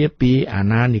ភាពពីអា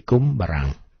ណានិគមបារាំង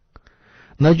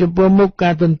នៅចំពោះមុខកា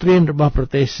រទន្ទ្រានរបស់ប្រ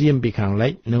ទេសសៀមពីខាងលិ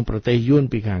ចនិងប្រទេសយួន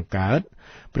ពីខាងកើត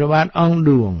ព្រះបាទអង្គ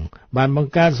ឌួងបានប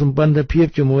ង្កើតសម្ព័ន្ធភាព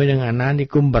ជាមួយនឹងអាណានិ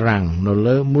គមបារាំងនៅ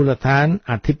លើមូលដ្ឋាន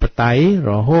អធិបតេយ្យ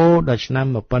រហូតដល់ឆ្នាំ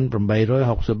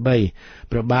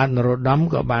1863ព្រះបាទនរោត្តម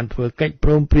ក៏បានធ្វើកិច្ចព្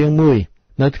រមព្រៀងមួយ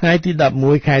នៅថ្ងៃទី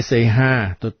11ខែសីហា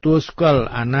ទទួលស្គាល់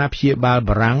អាណាព្យាបាល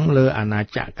បារាំងលើអាណា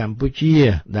ចក្រកម្ពុជា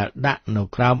ដែលដាក់នៅ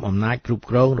ក្រោមអំណាចគ្រប់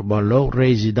គ្រងរបស់លោក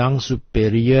Résident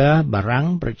Supérieur បារាំង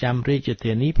ប្រចាំរាជ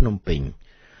ធានីភ្នំពេញ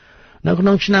នៅក្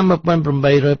នុងឆ្នាំ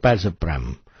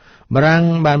1885បារាំង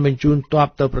បានបញ្ជូនទ័ព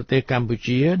ទៅប្រទេសកម្ពុ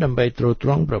ជាដើម្បីទ្រទ្រ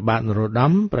ង់ព្រះបាទនរោត្ត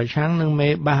មប្រឆាំងនឹងមេ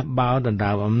បះបោរដណ្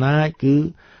ដើមអំណាចគឺ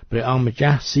ព្រះអង្គម្ចា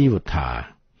ស់ស៊ីវត្ថា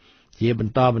ជាប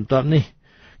ន្តបន្ទាប់នេះ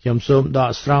ខ្ញុំសូមដក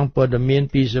ស្រង់ព័ត៌មាន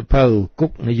ពីសៀវភៅគុ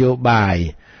កនយោបាយ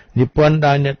និពន្ធ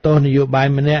ដោយអ្នកទោសនយោបាយ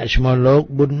ម្នាក់ឈ្មោះលោក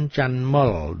ប៊ុនច័ន្ទមុល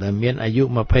ដែលមានអាយុ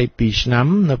22ឆ្នាំ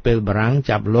នៅពេលបារាំង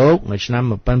ចាប់លោកនៅឆ្នាំ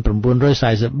1943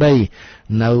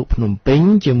នៅភ្នំពេញ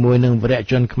ជាមួយនឹងវរ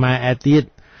ជនខ្មែរឯទៀត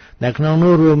ដែលក្នុង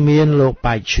នោះរួមមានលោក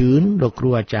ប៉ៃឈឿនលោកគ្រូ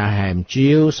អាចារ្យហែមជា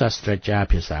វសាស្ត្រាចារ្យ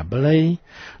ភាសាបាលី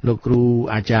លោកគ្រូ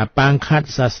អាចារ្យប៉ាងខាត់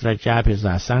សាស្ត្រាចារ្យភា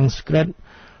សាសំស្ក្រឹត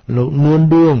លោកនួន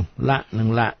ឌួងលាក់និង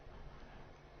លាក់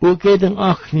ពួកគេទាំងអ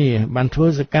ស់គ្នាបានធ្វើ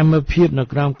សកម្មភាពនៅ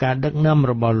ក្រោមការដឹកនាំ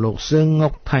របស់លោកសឿងងុ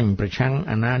កថាញ់ប្រឆាំង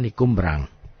អាណានិគមបារាំង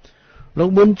លោក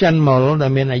ប៊ុនច័ន្ទមុលដែ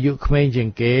លមានអាយុក្មេងជាង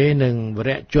គេនិងវ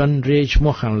រជនរាយឈ្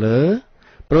មោះខាងលើ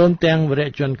ព្រមទាំងវរ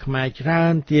ជនខ្មែរច្រើ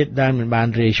នទៀតដែលមិនបាន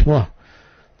រាយឈ្មោះ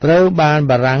ត្រូវបាន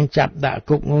បារាំងចាប់ដាក់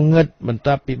គុកងងឹតបន្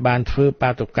ទាប់ពីបានធ្វើបា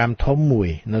តុកម្មធំមួយ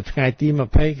នៅថ្ងៃទី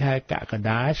20ខែកក្ក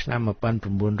ដាឆ្នាំ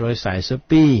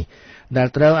1942ដែល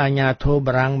ត្រូវអាជ្ញាធរ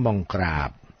បារាំងបង្ក្រាប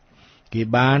គេ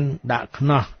បានដាក់ខ្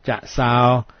នោះចាក់សោ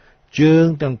ជើង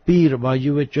ទាំងពីររបស់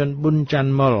យុវជនប៊ុនច័ន្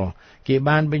ទមុលគេ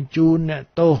បានបញ្ជូនអ្នក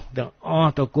ទោសទាំងអ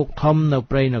ស់ទៅគុកធំនៅ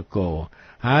ព្រៃនគរ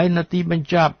ហើយនៅទីបញ្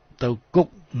ចប់ទៅគុក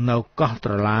នៅកោះ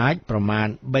ត្រឡាចប្រមាណ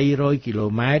300គីឡូ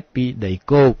ម៉ែត្រពីដី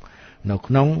គោកនៅ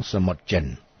ក្នុងសមុទ្រចិន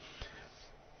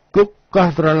គុកកោះ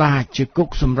ត្រឡាចជាគុក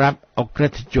សម្រាប់អក្រិ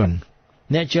តជន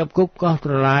អ្នកជាប់គុកកោះ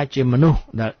ត្រឡាចជាមនុស្ស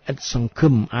ដែលឥតសង្ឃឹ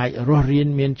មអាចរស់រាន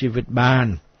មានជីវិតបាន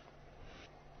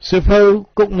សៀវភៅ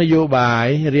គុកនយោបាយ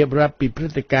រៀបរាប់ពីព្រឹ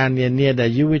ត្តិការណ៍នានាដែល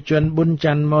យុវជនប៊ុន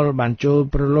ច័ន្ទមុលបានចូល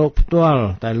ប្រឡូកផ្ទាល់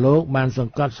តែលោកបានស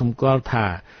ង្កត់សម្គាល់ថា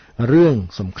រឿង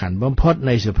សំខាន់បំផុត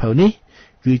នៃសៀវភៅនេះ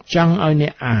គឺចង់ឲ្យអ្ន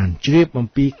កអានជ្រាបអំ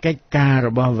ពីកិច្ចការរ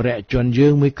បស់វរជនយើ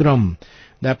ងមួយក្រុម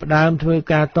ដែលផ្ដើមធ្វើ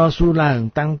ការតស៊ូឡើង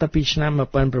តាំងពីឆ្នាំ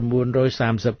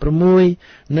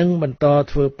1936និងបន្ត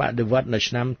ធ្វើបដិវត្តនៅ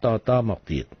ឆ្នាំតមក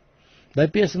ទៀតដោយ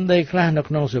ពាក្យសម្ដីខ្លះនៅ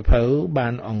ក្នុងសៀវភៅបា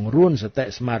នអង្រួនសតិ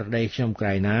ស្មារតីខ្ញុំក្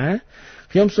រៃណា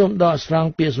ខ្ញុំសូមដកស្រង់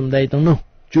ពាក្យសម្ដីទាំងនោះ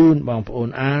ជូនបងប្អូន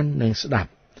អាននិងស្ដាប់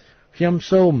ខ្ញុំ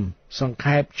សូមសង្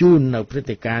ខេបជូននៅព្រឹត្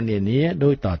តិការណ៍នានាដូ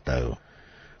ចតទៅ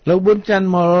លោកប៊ុនច័ន្ទ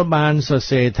មុលបានសរ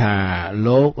សេរថា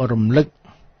លោករំលឹក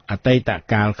អតីត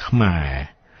កាលខ្មែរ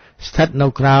ស្ថិតនៅ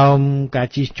ក្រោមការ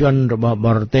ជិះជាន់របស់ប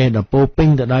រទេសដ៏ពោពេញ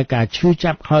ទៅដោយការឈឺ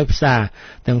ចាប់ខ្លោចផ្សា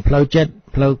ទាំងផ្លូវចិត្ត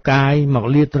ផ្លូវកាយមក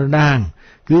លាតត្រដាង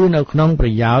គឺនៅក្នុងប្រ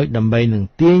យោជន៍ដើម្បីនឹង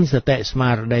ទាញសតិស្មា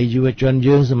រតីយុវជន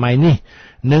យើងសម័យនេះ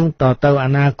និងតទៅអ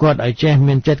នាគតឲ្យចេះ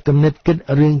មានចិត្តគំនិតគិត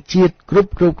រឿងជាតិគ្រប់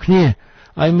គ្នា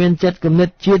ឲ្យមានចិត្តគំនិត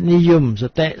ជាតិនិយមស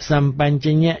តិសម្បញ្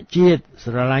ញៈជាតិ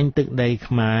ស្រឡាញ់ទឹកដី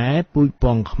ខ្មែរពូជព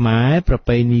ងខ្មែរប្រ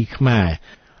ពៃណីខ្មែរ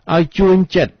ឲ្យជួញ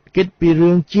ចិត្តគិតពីរឿ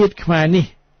ងជាតិខ្មែរនេះ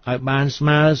ឲ្យបានស្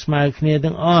មើគ្នា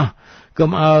ទាំងអស់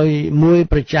កុំឲ្យមួយ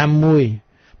ប្រចាំមួយ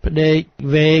ផ្ដេក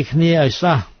វេគ្នាឲ្យ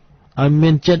សោះឲ្យមា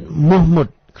នចិត្តមោះមុត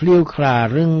ឃ្លាវខ្លា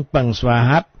រឹងប៉ឹងស្វា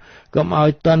ហាប់កុំឲ្យ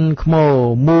តន់ខ្មោ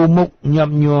មូមុខញា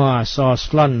ប់ញ័រស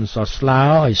ស្លន់សស្លោ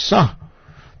ឲ្យសោះ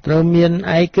ត្រូវមាន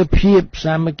ឯកភាព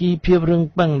សាមគ្គីភាពរឹង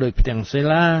ប៉ឹងដោយផ្ទាំងសិ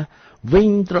លាវិញ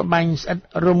ត្របាញ់ស្អិត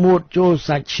រមួតចូល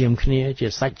សាច់ឈាមគ្នាជា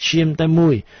សាច់ឈាមតែមួ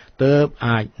យទើប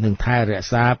អាចនឹងថែរក្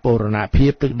សាបូរណភា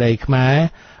ពទឹកដីខ្មែរ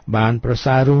បានប្រ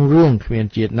សើររុងរឿងគ្មាន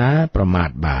ជាតិណាប្រមាថ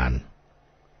បាន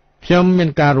ខ្ញុំមាន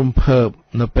ការរំភើប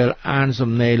នៅពេលអាន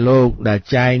សំណេរលោកដែល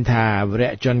ចែងថាវរ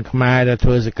ជនខ្មែរដែលធ្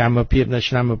វើសកម្មភាពនៅ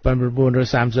ឆ្នាំ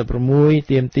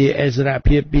1936ទាមទារឥស្សរ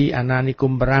ភាពពីអាណានិគ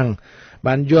មបារាំង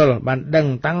បានយល់បានដឹង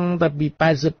តាំងពី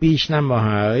82ឆ្នាំមក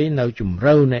ហើយនៅជំ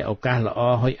រឿនៃឱកាសល្អ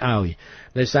ហុយឲ្យ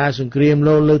ដោយសារសង្គ្រាម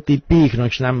លោកលើកទី2ក្នុង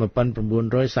ឆ្នាំ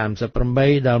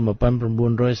1938ដល់1945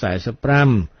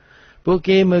ពួក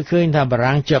គេមើលឃើញថាបា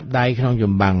រាំងចាប់ដៃក្នុងច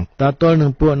ម្បាំងតទល់នឹ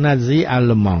ងពួកណាស៊ីអាល្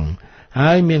លឺម៉ង់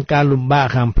ហើយមានការលំបាក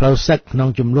ខាងផ្លូវសឹកក្នុង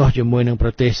ចំនួនជាមួយនឹងប្រ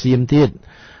ទេសសៀមទៀត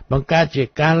បង្កើតជា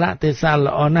ការលៈទេសៈ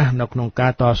ល្អណាស់នៅក្នុងកា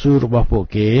រតស៊ូរបស់ពួក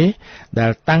គេដែ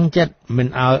លតាំងចិត្តមិន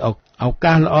ឲ្យឱ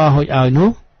កាសល្អហុចឲ្យនោះ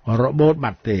របូត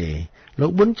បាត់ទេលោ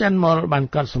កប៊ុនច័ន្ទមលបាន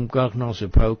កត់សម្គាល់ក្នុងសៀវ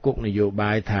ភៅគុកនយោ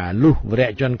បាយថាលុះវរៈ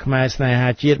ជនខ្មែរស្នេ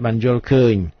ហាជាតិបានយល់ឃើ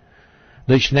ញ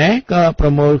ដូច្នេះក៏ប្រ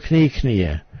មូលគ្នា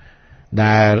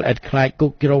ដែលឥតខ្លាចគុ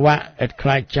កច្រវាក់ឥតខ្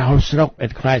លាចចោលស្រុកឥ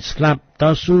តខ្លាចស្លាប់ត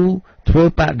ស៊ូធ្វើ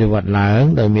បដិវត្តឡើង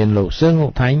ដោយមានលោកសឿង អុ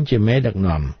ក ថាញ់ជាមេដឹក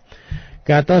នាំ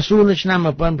ការតស៊ូនៅឆ្នាំ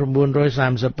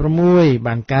1936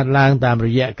បានកើតឡើងតាមរ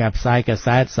យៈការផ្សាយកា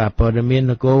សែតសារព័ត៌មាន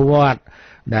នគរវត្ត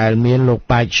ដែលមានលោក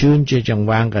ប៉ែកឈឿនជាចង្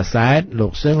វាងកាសែតលោ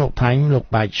កសឿង អុក ថាញ់លោក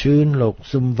ប៉ែកឈឿនលោក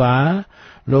ស៊ុំវ៉ា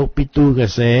លោកពីទូក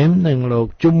សេមនិងលោក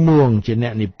ជុំមួងជាអ្ន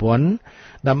កនិពន្ធ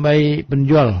ដើម្បីបញ្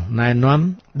យល់ណែនាំ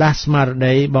ដាស់ស្មារ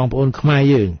តីបងប្អូនខ្មែរ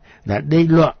យើងដែលដេក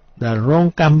លក់ដែលរង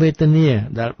កម្មវេទនា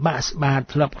ដែលបាក់ស្បាត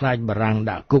ធ្លាប់ខ្លាចបារាំង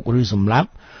ដាក់គុកឬសម្លាប់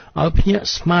ឲ្យភ្ញាក់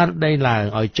ស្មារតីឡើង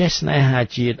ឲ្យចេះស្នេហា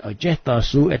ជាតិឲ្យចេះត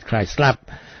ស៊ូឥតខ្លាចស្លាប់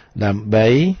ដើម្បី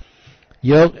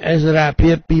យកអិសរាជ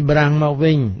ភាពពីបារាំងមក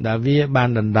វិញដែលវាបាន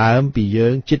ដណ្ដើមពីយើ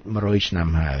ងជិត100ឆ្នាំ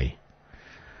ហើយ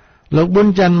លោកប៊ុន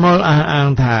ច័ន្ទមលអះអាង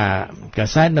ថាកា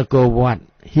សែតនគរវត្ត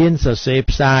ហ៊ានសរសេរ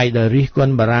ផ្សាយដោយរិះគ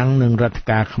ន់បារាំងនិងរដ្ឋ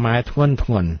ការខ្មែរធ្ង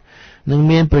ន់និង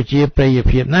មានប្រជាប្រិយ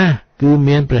ភាពណាស់គឺ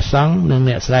មានព្រះសង្ឃនិង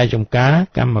អ្នកស្រែចម្ការ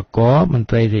កម្មករមន្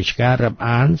ត្រីរាជការរាប់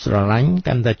អានស្រឡាញ់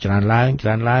កាន់តែច្រើនឡើង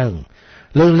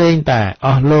លើកលែងតែអ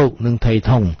ស់លោកនិងថៃ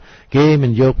ថងគេមិ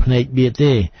នយកភ្នែកបៀត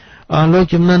ទេអស់លោក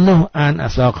ចំនួននោះអានអ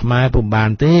ក្សរខ្មែរពុំបា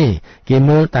នទេគេ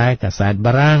មើលតែកាសែត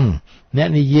បារាំងអ្នក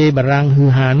និយាយបារាំងហឺ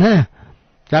ហាណា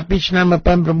ចាប់ពីឆ្នាំ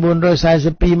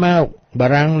1942មកបា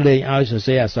រាំងលែងឲ្យសរ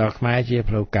សេរអក្សរខ្មែរជា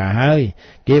ផ្លូវការហើយ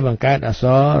គេបង្កើតអក្ស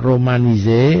ររ៉ូម៉ានីហ្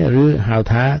សេឬហៅ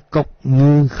ថាកុក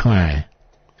ងឺខ្មែរ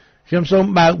ខ្ញុំសូម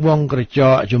បើកវងក្រច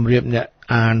កជម្រាបអ្នក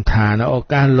អានថានៅឱ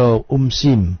កាសលោកអ៊ុំ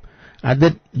ស៊ីមអតី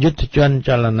តយុទ្ធជនច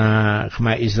លនាខ្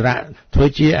មែរអ៊ីស្រាអែលធ្វើ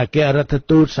ជាអគ្គរដ្ឋ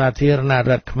ទូតសាធារណ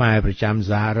រដ្ឋខ្មែរប្រចាំ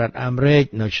សហរដ្ឋអាមេរិក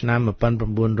នៅឆ្នាំ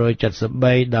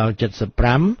1973ដល់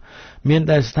75មាន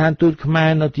តែស្ថានទូតខ្មែរ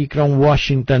នៅទីក្រុង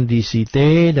Washington DC ទេ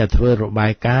ដែលធ្វើរបា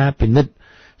យការណ៍ពិនិត្យ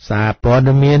សារព័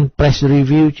ត៌មាន Press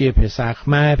Review ជាភាសាខ្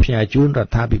មែរផ្ញើជូនរ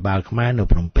ដ្ឋាភិបាលខ្មែរនៅ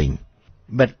ភ្នំពេញ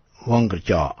បិទវងក្រ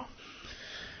ចក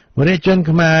វរៈជន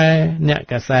ខ្មែរអ្នក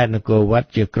កាសែតនគរវត្ត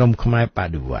ជាក្រុមខ្មែរប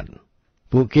ដិវត្ត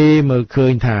ពួកគេមើលឃើ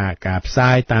ញថាការផ្សា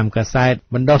យតាមកាសែត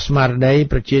បណ្ដុះស្មារតី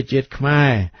ប្រជាជាតិខ្មែ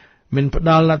រមិនផ្ដ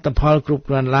ល់លទ្ធផលគ្រប់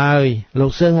គ្រាន់ឡើយលោ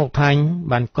កសឿង អុក ថាញ់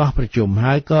បានកោះប្រជុំ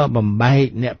ហើយក៏បំបែក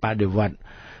អ្នកបដិវត្ត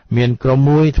មានក្រុម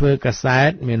មួយធ្វើកាសែត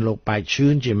មានលោកប៉ែកឈឿ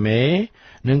នជាមេ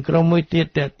និងក្រុមមួយទៀត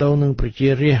តាក់ទងនឹងប្រជា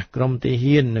រាស្ត្រក្រុមទា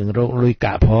ហាននិងរោគលុយ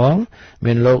កាក់ផង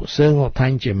មានលោកសឿង អុក ថា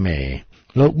ញ់ជាមេ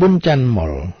លោកប៊ុនច័ន្ទមុ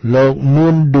លលោកនួ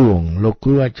នឌួងលោកគ្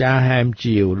រូអាចារ្យហែម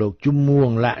ជាវលោកជុំមួង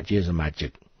លាក់ជាសមាជិ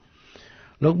ក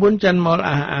លោកប៊ុនច័ន្ទមល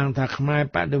អះអាងថាខ្មែរ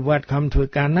បដិវត្តខំធ្វើ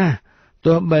ការណាស់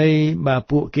ទោះបីបើ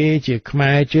ពួកគេជាខ្មែ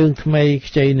រជើងថ្មី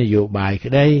ខ្ចីនយោបាយ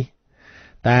ក្តី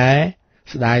តែ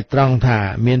ស្ដាយត្រង់ថា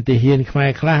មានទាហានខ្មែរ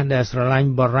ខ្លះដែលស្រឡាញ់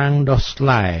បារាំងដោះស្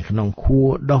លែក្នុងខួរ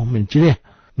ដោះមិនជ្រះ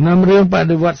នាំរឿងប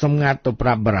ដិវត្តសម្ងាត់ទៅប្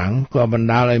រាប់បារាំងក៏បណ្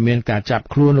ដាលឲ្យមានការចាប់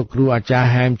ខ្លួនលោកគ្រូអាចារ្យ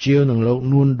ហែមជាវនិងលោក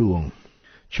នួនឌួង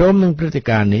ជុំនឹងព្រឹត្តិ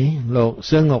ការណ៍នេះលោក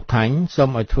សឿង អុក ថាញ់សូម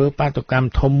ឲ្យធ្វើបាតុកម្ម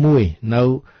ធំមួយនៅ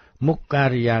មុខកា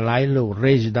រិយាល័យលោក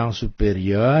Résidence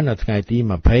Supérieur នៅថ្ងៃទី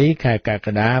20ខែកក្ក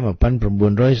ដា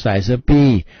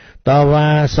1942តវ៉ា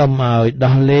សូមឲ្យ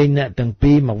ដោះលែងអ្នកទាំង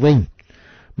ពីរមកវិញ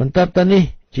បន្ទាប់ទៅនេះ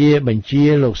ជាបញ្ជា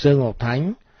លោកសឿង អុក ថាញ់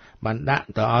បានដាក់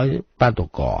ទៅឲ្យបាតុ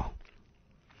ករ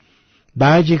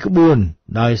ដើរជាក្បួន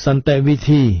ដោយសន្តិវិ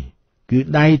ធីគឺ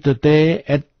ដៃទទេ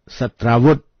ឥតសត្រា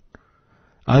វុធ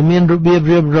ឲ្យមានរបៀប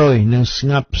រៀបរយនិងស្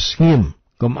ងប់ស្ងៀម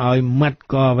កុំឲ្យម៉ាត់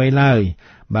កអ្វីឡើយ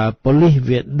បើប៉ូលីស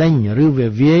វាដេញឬវា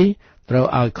វាយត្រូវ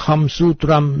ឲ្យខំស៊ូទ្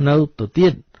រាំនៅទៅទៀ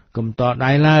តកុំត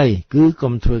ដៃឡើយគឺ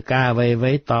កុំធ្វើការអ្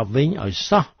វីតបវិញឲ្យ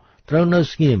សោះត្រូវនៅ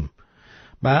ស្ងៀម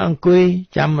បើអង្គុយ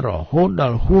ចាំរហូតដ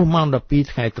ល់ហួសម៉ោង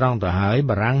12ថ្ងៃត្រង់ទៅហើយ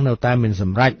បារាំងនៅតែមិនស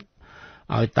ម្រេច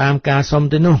ឲ្យតាមការសុំ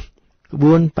ទៅនោះក្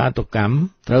បួនបាតុកម្ម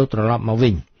ត្រូវត្រឡប់មកវិ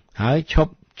ញហើយឈ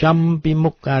ប់ចំពីមុ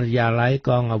ខការិយាល័យក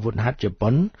ងអាវុធហត្ថជប៉ុ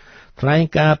នថ្លែង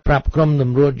ការប្រាប់ក្រុមត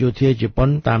ម្រួតយោធាជប៉ុន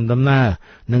តាមដំណើរ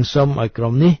និងសូមឲ្យក្រុ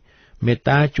មនេះមេត្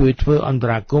តាជួយធ្វើអន្ត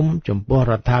រាគមន៍ចំពោះ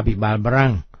រដ្ឋាភិបាលបារាំ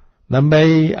ងដើម្បី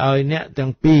ឲ្យអ្នកទាំ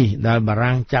ងពីរដែលបា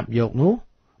រាំងចាប់យកនោះ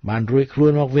បានរួចខ្លួ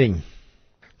នមកវិញ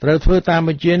ត្រូវធ្វើតាមប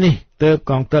ញ្ជានេះទើប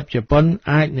កងទ័ពជប៉ុន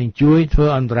អាចនឹងជួយធ្វើ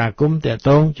អន្តរាគមន៍ទាក់ទ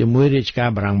ងជាមួយរាជការ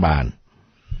បារាំងបាន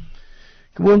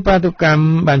ក្បួនបាតុកម្ម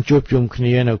បានជួបជុំគ្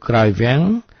នានៅក្រោយវាំង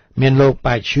មានលោក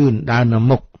ប៉ែកឈឿនដើរនៅ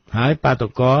មុខហើយបាតុ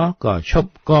ករក៏ឈប់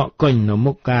កកកុញនៅ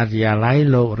មុខការិយាល័យ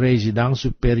លោក Résidence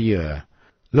Supérieur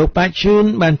លោកប៉ែកឈឿន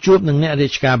បានជួបនឹងអ្នករា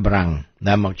ជការបារាំង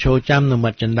ដែលមកឈរចាំនៅមា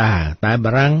ត់ចន្ទាតែ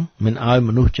បារាំងមិនឲ្យម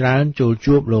នុស្សច្រើនចូល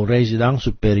ជួបលោក Résidence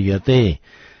Supérieur ទេ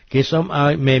គេសុំឲ្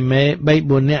យមេ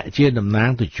3-4នាក់ជាតំណាង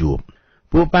ទៅជួប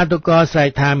ពួកបាតុករស្រែក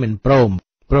ថាមិនព្រម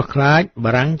ព្រោះខ្លាច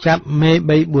បារាំងចាប់មេ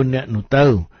3-4នាក់នោះទៅ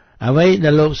អ្វីដែ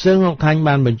លលោកសឹងលោកថាញ់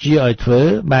បានបញ្ជាឲ្យធ្វើ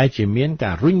បែរជាមាន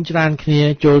ការរុញច្រានគ្នា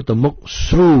ចូលទៅមុខ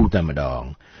ស្រូតែម្ដង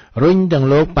រុញទាំង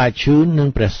លោកប៉ាឈឿននិង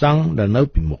ព្រះសង្ឃដែលនៅ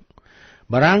ពីមុខ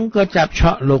បារាំងក៏ចាប់ឆ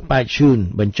ក់លោកប៉ាឈឿន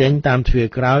បញ្ចេញតាមទ្វារ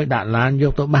ក្រោយដាក់ឡានយ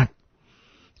កទៅបាត់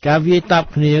ការវាយតប់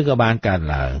គ្នាក៏បានកើត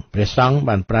ឡើងព្រះសង្ឃ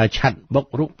បានប្រើឆ័ត្របុក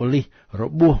រុកប៉ូលីសរ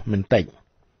បួសមិនតិច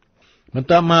បន្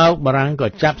ទាប់មកបារាំងក៏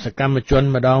ចាប់សកម្មជន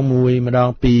ម្ដងមួយម្ដង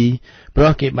ពីរព្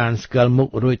រោះគេបានស្គាល់មុខ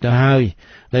រួចទៅហើយ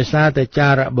ដោយសារតែចា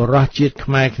របុរសជាតិខ្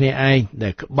មែរគ្នាឯងដែ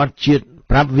លក្បត់ជាតិ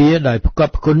ប្រាប់វាដោយផ្គ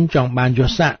ត់ផ្គុនចង់បានយស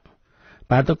ស័ក្តិ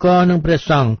បាតុករនិងព្រះ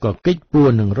សង្ឃក៏កិច្ចពួរ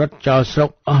នឹងរត់ចោលស្រុក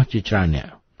អស់ជាច្រើនអ្នក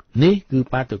នេះគឺ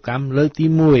បាតុកម្មលើកទី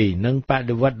1និងប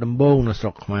ដិវត្តដំបូងនៅស្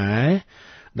រុកខ្មែរ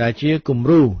ដែលជាគំ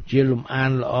រូជាលំអា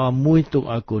នល្អមួយទុក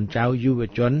ឲ្យកូនចៅយុវ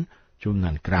ជនជំនា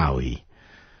ន់ក្រោយ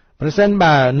ប្រសិន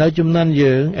បើនៅជំនាន់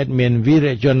យើងឥតមានវីរ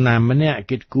ជនណាម្នាក់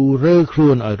គិតគូររើខ្លួ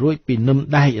នឲ្យរួចពីនឹម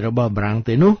ដែករបស់បារាំង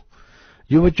ទេនោះ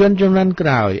យុវជនជំនាន់ក្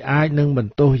រោយអាចនឹងប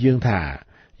ន្ទោសយើងថា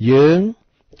យើង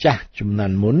ចាស់ជំនា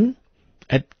ន់មុន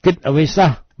ឥតគិតអ្វី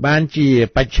សោះបានជា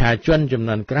បច្ឆាជនជំ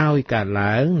នាន់ក្រោយកើត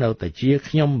ឡើងនៅតែជា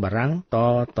ខ្ញុំបារាំងត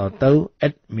ទៅឥ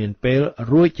តមានពេល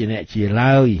រួចជាអ្នកជា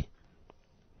ឡើយ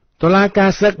តុលាកា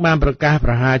រសឹកបានប្រកាស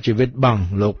ប្រហារជីវិតបង់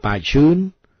លោកប៉ាឈឿន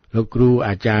លោកគ្រូ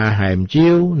អាចារ្យហែមជា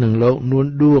វនិងលោកនួន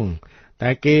ដួងតែ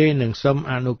គេនឹងសុំ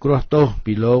អនុគ្រោះទោស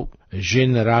ពីលោក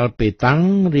General ពេតាំង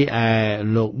រីឯ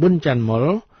លោកប៊ុនច័ន្ទមុល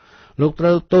លោកត្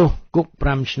រូវទោសគុក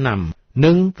5ឆ្នាំ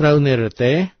និងត្រូវនិរ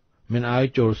ទេសមិនឲ្យ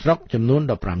ចូលស្រុកចំនួន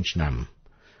15ឆ្នាំ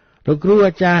លោកគ្រូ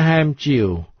អាចារ្យហែមជាវ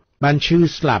បានឈឺ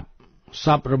ស្លាប់ស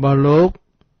ពរបស់លោក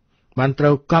បានត្រូ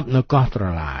វកប់នៅកោះត្រ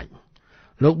ឡាច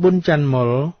លោកប៊ុនច័ន្ទមុ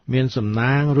លមានសំ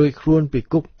ណាងរួចខ្លួនពី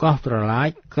គុកកោះត្រឡាច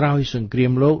ក្រោយសង្គ្រា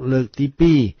មលោកលើកទី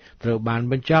2ត្រូវបាន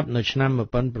បញ្ចប់នៅឆ្នាំ1945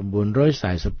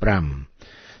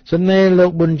សំណេរលោ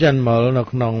កប៊ុនច័ន្ទមុលនៅ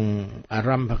ក្នុងអារ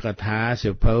ម្មណ៍កថាសៀ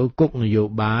វភៅគុកនយោ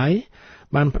បាយ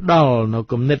បានផ្ដល់នៅ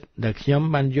គំនិតដែលខ្ញុំ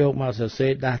បានយកមកសរសេ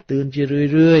រដាស់តឿនជារឿ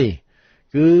យៗ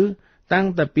គឺតាំង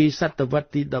តែពីសតវត្ស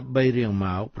ទី13រៀងម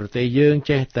កប្រទេសយើង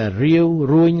ចេះតែរាវ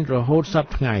រួញរហូតសព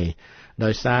ថ្ងៃដោ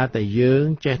យសារតែយើង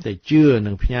ចេះតែជឿ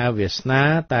និងផ្ញើវាសនា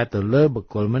តែទៅលើបុគ្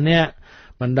គលម្នាក់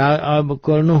បណ្ដោយឲ្យបុគ្គ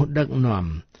លនោះដឹកនាំ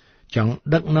ចង់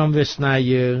ដឹកនាំវាសនា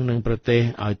យើងនិងប្រទេស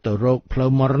ឲ្យទៅរកផ្លូវ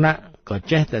មរណៈក៏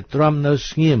ចេះតែទ្រាំនៅ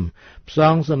ស្ងៀមផ្ស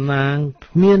ងសំណាង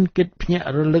គ្មានគិតភ្ញាក់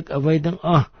រលឹកអ្វីទាំងអ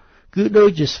ស់គឺដូច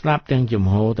ជាស្លាប់ទាំងចំ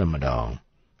ហតែម្ដង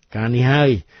ការនេះហើ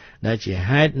យដែលជា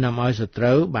ហេតុនាំឲ្យសត្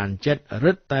រូវបានចិត្ត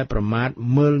រឹតតែប្រមាថ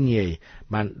មើលងាយ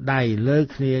បានដៃលើ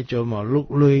គ្នាចូលមកលុក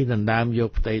លុយដណ្ដើមយក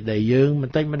ផ្ទៃដីយើងប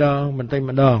ន្តិចម្ដង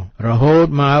រហូត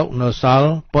មកនៅសល់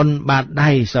ប៉ុនបាតដៃ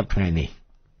សប្តាហ៍នេះ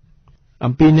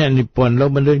អំពីអ្នកនិពន្ធលោក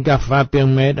បណ្ឌិតកាហ្វាពីង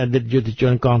មេតអតីតយុទ្ធជ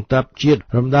នកងទ័ពជាតិ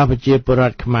រំដោះប្រជាពលរ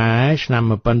ដ្ឋខ្មែរឆ្នាំ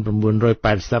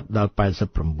1980ដល់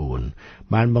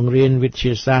89បានបង្រៀនវិទ្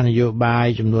យាសាស្ត្រនយោបាយ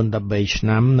ចំនួន13ឆ្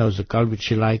នាំនៅសាកលវិទ្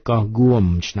យាល័យកោះហ្គួម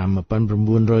ឆ្នាំ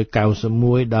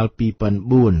1991ដល់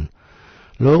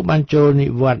2004លោកបានចូលនិ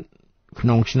វត្តន៍ក្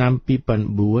នុងឆ្នាំ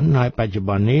2004ហើយបច្ចុប្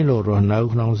បន្ននេះលោករស់នៅ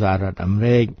ក្នុងសហរដ្ឋអាមេ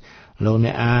រិកលោកអ្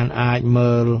នកអានអាច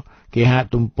មើលគេហ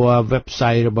ទំព័រ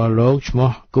website របស់លោកឈ្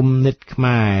មោះគំនិតខ្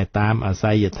មែរតាមអាស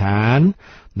យដ្ឋាន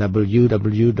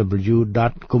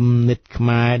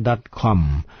www.kumnitkhmer.com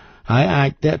ហើយអាច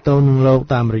ទាក់ទងនឹងលោក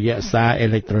តាមរយៈសារអេ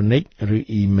ឡិចត្រូនិកឬ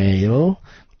អ៊ីមែល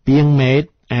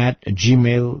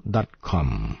piangmate@gmail.com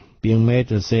ពីងមេត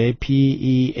សរសេរ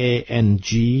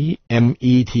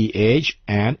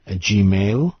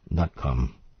PEANGMETH@gmail.com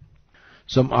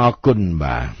សូមអរគុណ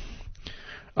បាទ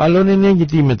អរលោកនាងជា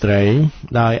ទីមេត្រី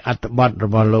ដោយអត្ថបទរ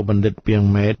បស់លោកបណ្ឌិតពីង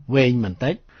មេតវែងបន្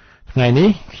តិចថ្ងៃនេះ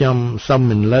ខ្ញុំសូម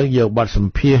មិនលើកយកបទស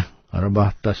ម្ភាសន៍រប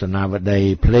ស់ទស្សនាវដ្តី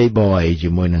Playboy ជា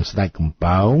មួយនឹងស្ដេចកំ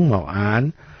ប៉ោងមកអាន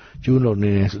ជូនលោកនា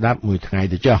ងស្ដាប់មួយថ្ងៃ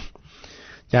ទៅចុះ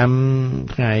ចាំ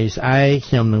ថ្ងៃស្អែក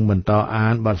ខ្ញុំនឹងបន្តអា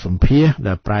នបទសម្ភាសន៍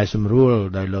ដែលប្រែសម្រួល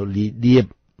ដោយលោកលីឌៀប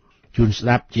ជូនស្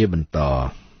ដាប់ជាបន្ត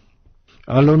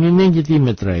អរលោកនាងជាទី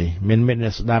មេត្រីមានមិត្តអ្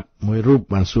នកស្ដាប់មួយរូប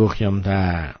បានសួរខ្ញុំថា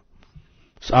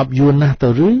ស្អប់យួនណាស់ទៅ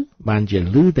ឬបានជា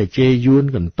លឺតែជេរយួន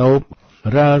កន្តោប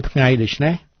រាល់ថ្ងៃដូច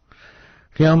នេះ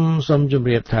ខ្ញុំសូមជម្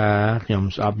រាបថាខ្ញុំ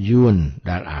ស្អប់យួន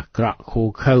ដែលអាក្រក់ខូ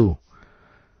ខើ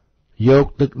យក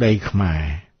ទឹកដីខ្មែរ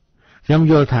ខ្ញុំ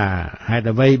យល់ថាហេតុ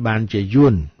អ្វីបានជាយួ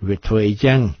នវាធ្វើអី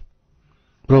ចឹង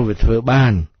ព្រោះវាធ្វើបា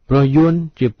នព្រោះយួន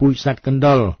ជាពូជសត្វកណ្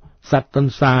ដុរសត្វទ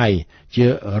ន្សាយជា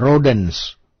rodents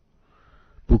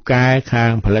ពូកែខា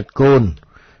ងផលិតកូន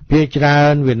ភាគច្រើ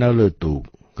នវានៅលើទូក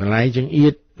កន្លែងចង្អៀ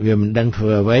តវាមិនដឹងធ្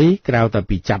វើអ្វីក្រៅតែ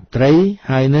ពីចាប់ត្រី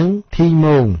ហើយនឹងធីងម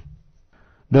ង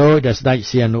ដោយដែលស្ដេច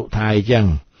សៀនុថាអញ្ចឹង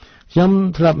ខ្ញុំ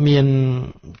ធ្លាប់មាន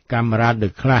កាមេរ៉ាដ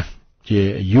ខ្លះជា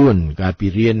យួនកាលពី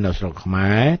រៀននៅស្រុកខ្មែ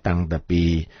រតាំងតែពី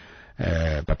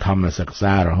បឋមសិក្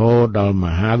សារហូតដល់ម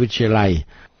ហាវិទ្យាល័យ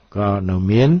ក៏នៅ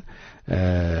មាន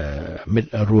មិត្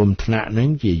តរួមថ្នាក់នឹង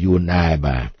ជាយួនដែរ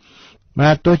បា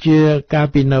ទទោះជាកាល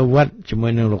ពីនៅវត្តជាមួ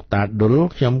យនឹងលោកតាដុល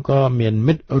ខ្ញុំក៏មាន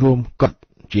មិត្តរួមកុដ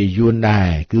ជាយួនដែរ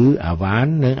គឺអាវ៉ាន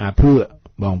និងអាភឿ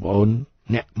បងប្អូន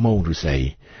អ្នកមងឫស្សី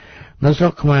នៅស្រុ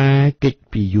កខ្មែរកិច្ច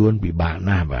ពីយួនពិបាក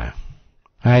ណាស់បាទ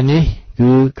ហើយនេះ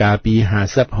គឺកាលពី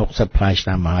50-60 ផ្លាយឆ្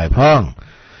នាំមកហើយផង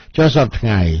ចុះសពថ្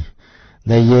ងៃ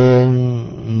ដែលយើង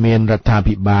មានរដ្ឋា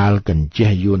ភិបាលកញ្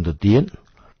ចេះយួនទៅទៀត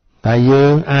តែយើ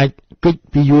ងអាចកិច្ច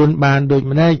ពីយួនបានដូច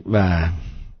ម្ដេចបាទ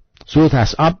សួរថា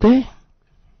ស្អប់ទេ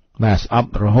បាទស្អ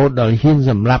ប់រហូតដល់ហ៊ាន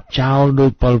សម្លាប់ចោលដោ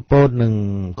យប៉ុលពតនិង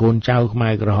កូនចៅខ្មែ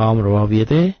រក្រហមរបស់វា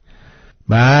ទេ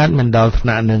បាទមិនដល់ថ្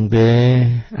នាក់នឹងទេ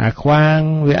អាខ្វាង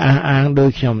វាអះអាងដូច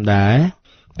ខ្ញុំដែរ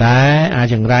តែអា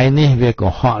ចង្រៃនេះវាកុ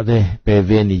ហកទេពេល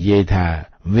វានិយាយថា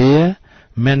វា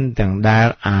មិនទាំងដែល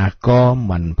អាក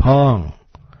មិនផង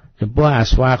ចំពោះអា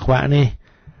ស្វាខ្វាក់នេះ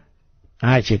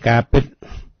អាចជាការពិត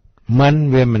មិន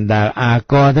វាមិនដែលអា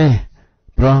កទេ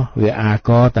ព្រោះវាអាក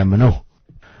តែមនុស្ស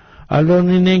អរលោក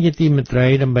នេះជាទីមេត្រី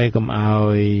ដើម្បីកុំឲ្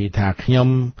យថាខ្ញុំ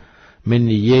មិន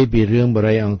និយាយពីរឿងប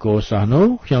រិយអង្គរសោះនោះ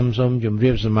ខ្ញុំសូមជម្រា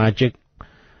បសមាជិក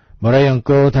បរិយអង្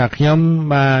គរថាខ្ញុំ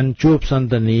បានជួបសន្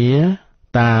ទនា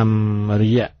តាមរ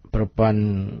យៈប្រព័ន្ធ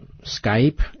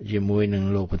Skype ជាមួយនឹង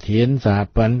លោកប្រធានសហ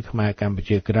ព័ន្ធខ្មែរកម្ពុ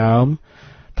ជាក្រោម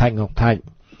ថាច់ងកថាច់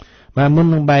បាទមុន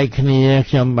នឹងបែកគ្នា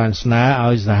ខ្ញុំបានស្នើ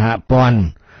ឲ្យសហព័ន្ធ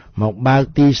មកបើក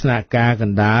ទីស្នាក់ការក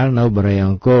ណ្ដាលនៅបរិយអ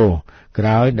ង្គរក្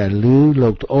រោយដែលឮលោ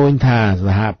កត្អូញថាស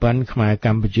ហព័ន្ធខ្មែរក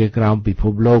ម្ពុជាក្រោមពិភ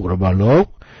ពលោករបស់លោក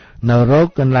នៅរក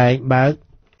កន្លែងបើក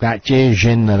កាជេ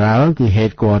General គឺ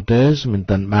Headquarters មិន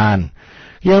ទាន់បាន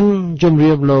ខ្ញុំជម្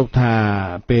រាបលោកថា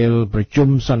ពេលប្រជុំ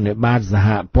សន្និបាតសហ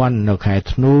ព័ន្ធនៅខែ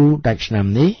ធ្នូដាច់ឆ្នាំ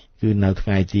នេះគឺនៅថ្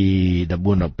ងៃទី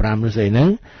14-15នោះស្អីហ្នឹង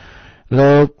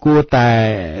លោកគួរតែ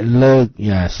លើក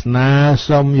ស្នើ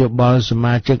សុំយោបល់ស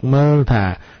មាជិកមើលថា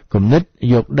គំនិត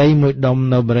យកដីមួយដុំ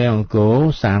នៅបរិយអង្គរ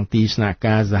សាងទីស្នាក់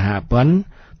ការសហព័ន្ធ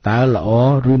តើល្អ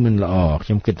ឬមិនល្អខ្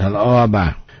ញុំគិតថាល្អបា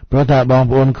ទព្រោះថាបង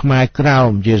ប្អូនខ្មែរក្រោម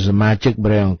ជាសមាជិកប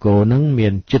រិយអង្គរនឹងមា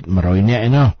នជិត100នាក់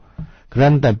ឯណោះគ្រា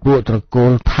ន់តែពួកត្រកូ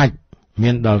លថាច់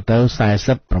មានដល់ទៅ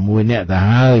46នាក់ទៅ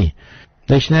ហើយ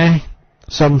ដូច្នេះ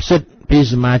សុំសិទ្ធិពី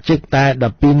សមាជិកតែ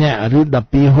12នាក់ឬ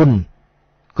12ហ៊ុន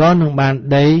ក៏នឹងបាន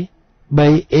ដី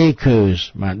3 acres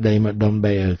បាទដីមួយដុំ3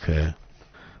 acre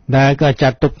ដែលក៏ចា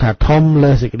ត់ទុកថាធំ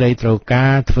លើសេចក្តីត្រូវកា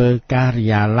រធ្វើការិ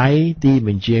យាល័យទីប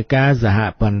ញ្ជាការសហ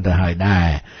ព័ន្ធទៅហើយដែរ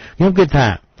ខ្ញុំគិតថា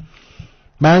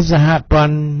បើសហព័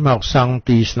ន្ធមកសង់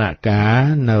ទីស្នាក់ការ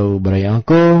នៅបរិយអង្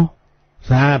គរ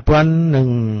សហព័ន្ធនឹង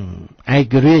ឯ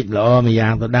ករាជ្យល្អម្យ៉ា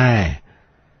ងទៅដែរ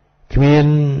គ្មាន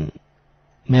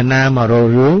អ្នកណាមករល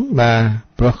រឿងបាទ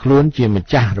ព្រោះខ្លួនជាម្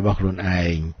ចាស់របស់ខ្លួនឯ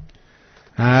ង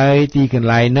ហើយទីកន្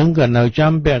លែងហ្នឹងក៏នៅ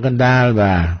ចំពាក់កណ្ដាល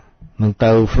បាទនឹង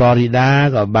ទៅ Florida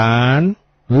ក៏បាន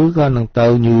ឬក៏នឹងទៅ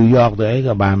New York ទៅអី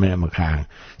ក៏បានម្នាក់ម្ខាង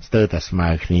ស្ទើរតែស្មើ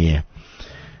គ្នា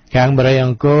ខាងបរិយអ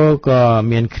ង្គរក៏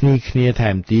មានគ្នា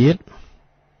ថែមទៀត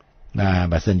បាទ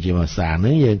បើសិនជាមកសាង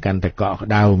នេះយើងកាន់តែកក់ក្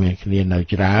ដៅមានគ្នានៅ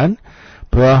ច្រើន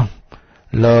ព្រោះ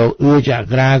លោកអ៊ឺច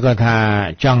ក្រាក៏ថា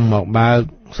ចង់មកបើក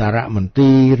សារមន្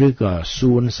ទីរឬក៏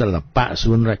សួនសិល្បៈ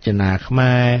សួនរចនាខ្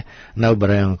មែរនៅប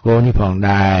រិយអង្គរនេះផង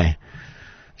ដែរ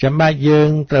ចាំបាច់យើង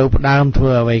ត្រូវផ្ដើមធ្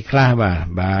វើអ្វីខ្លះបាទ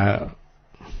បើ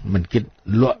មិនគិត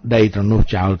លក់ដីត្រនោះ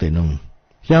ចោលទេនោះ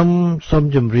ខ្ញុំសូម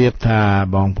ជម្រាបថា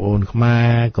បងប្អូនខ្មែ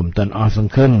រកុំទាន់អស់ស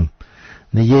ង្ឃឹម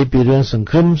និយាយពីរឿងសង្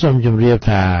ឃឹមសូមជម្រាប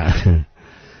ថា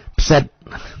ផ្សិត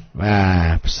បា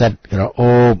ទផ្សិតក្រ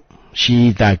អូបឈី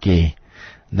តាគេ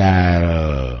ដែល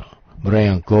បរិយ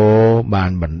អង្គរបា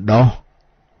នបណ្ដោះ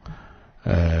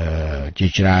ជា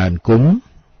ច្រើនគុំ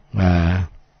បាទ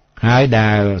ហើយដែ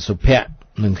លសុភ័ក្រ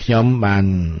និងខ្ញុំបាន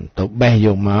ទៅបេះយ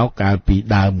កមកកាលពី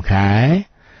ដើមខែ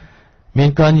មាន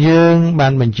កូនយើងបា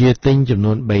នបញ្ជាទិញចំ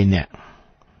នួន3នាក់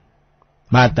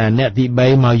បាទតែអ្នកទី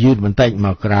3មកយឺតបន្តិចម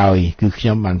កក្រោយគឺខ្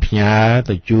ញុំបានផ្ញើ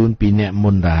ទៅជូនពីអ្នក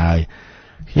មុនទៅហើយ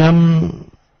ខ្ញុំ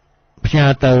ផ្ញើ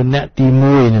ទៅអ្នកទី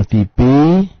1និងទី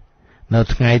2នៅ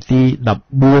ថ្ងៃទី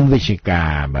14វិច្ឆិកា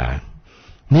បាទ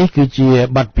នេះគឺជា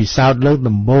បទពិសោធន៍លើក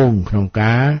ដំបូងក្នុង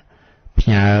ការផ្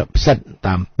ញើផ្សិត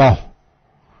តាមប៉ុស្តិ៍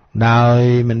ដោយ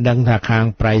មិនដឹងថាខាង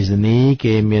ប្រៃសណីយ៍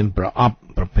គេមានប្រអប់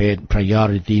ប្រភេទ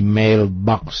priority mail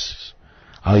box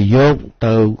ឲ្យយក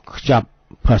ទៅខ្ចប់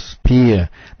ភស្តុភារ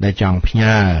ដែលចង់ផ្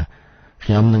ញើខ្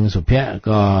ញុំនិងសុភ័ក្រ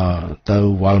ក៏ទៅ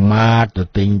Walmart ទៅ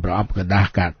ទិញប្រអប់กระดาษ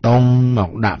កាតុងម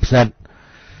កដាក់ផ្សិត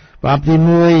ប្រអប់ទី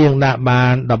1យើងដាក់បា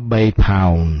ន13ផោ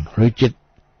នឬជិត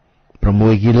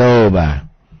6គីឡូបាទ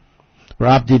ប្រ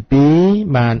អប់ទី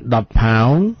2បាន10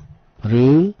 pound ឬ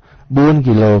4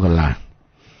 គីឡូកន្លះ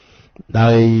ដោ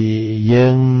យយើ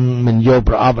ងមិនយក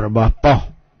ប្រអប់របស់ប៉ុស្តិ៍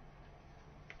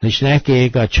ដូច្នេះគេ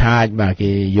ក៏ឆាចបាទ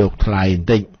គេយកថ្លៃបន្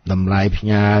តិចតម្លៃផ្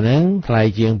ញើហ្នឹងថ្លៃ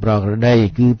ជាងប្រក្រតី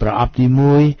គឺប្រអប់ទី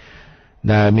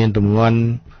1ដែលមានទម្ងន់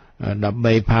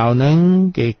13 pound ហ្នឹង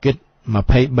គេគិត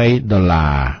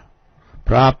$23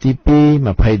ប្រអប់ទី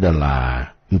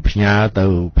2$20គឺផ្ញើទៅ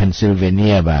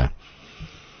Pennsylvania បាទ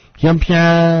ខ្ញុំផ្ញើ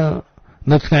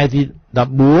នៅថ្ងៃទី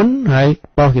14ហើយ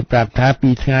ប៉ុស្តិ៍គេប្រាប់ថា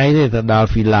2ថ្ងៃទេទៅដល់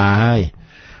វីឡាហើយ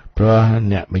ព្រោះ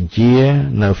អ្នកបញ្ជា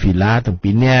នៅវីឡាទាំង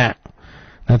2នាក់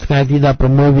នៅថ្ងៃទី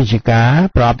16វិច្ឆិកា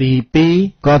ប្រអប់ទី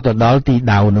2ក៏ទៅដល់ទី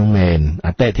ដៅនឹងមែនអ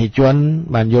តិថិជន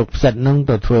បានយកផ្សិតនឹង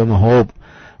ទៅធ្វើម្ហូប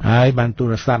ហើយបានទូ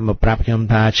រស័ព្ទមកប្រាប់ខ្ញុំ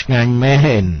ថាឆ្ងាញ់មែ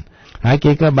នហើយ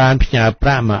គេក៏បានផ្ញើប្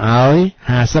រាក់មកឲ្យ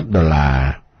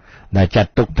$50ដែលចា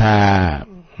ត់ទុកថា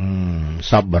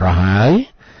សប្បុរសហើយ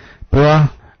ព្រោះ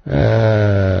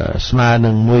ស្មើ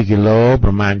នឹង1គីឡូ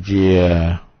ប្រមាណជា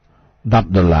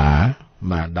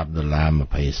$10បាទ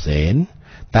$10.20សេន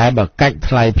តែបើកាច់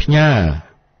ថ្លៃផ្ញើ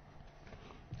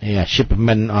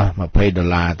shipment អស់$20ទៅដ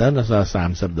ល់ស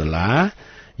ល់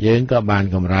$30យើងក៏បាន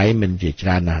កម្រៃមិនជាច្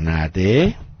រើនណាស់ណាទេ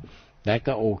តែ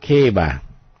ក៏អូខេបាទ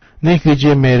នេះគឺ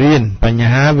ជាមេរៀនបញ្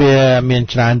ហាវាមាន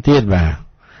ច្រើនទៀតបាទ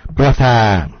ព្រោះថា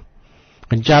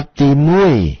កញ្ចប់ទី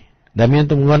1ដែលមាន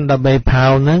ទម្ងន់13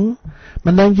 pound ហ្នឹង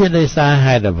មិនដឹងជាដោយសារ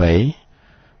ហេតុអ្វី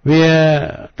វា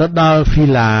ទៅដល់វី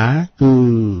ឡាគឺ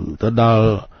ទៅដល់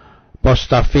Post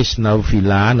Office នៅវី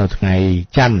ឡានៅថ្ងៃ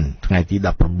ច័ន្ទថ្ងៃទី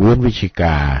19វិច្ឆិ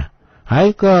កាហើយ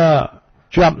ក៏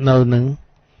ជាប់នៅនឹង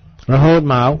រហូត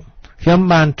មកខ្ញុំ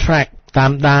បាន track តា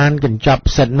មដានកញ្ចប់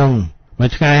ផ្សិតនោះមួយ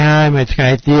ថ្ងៃហើយមួយថ្ងៃ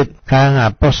ទៀតខាង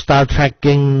Postal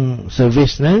Tracking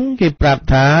Service ហ្នឹងគេប្រាប់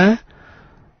ថា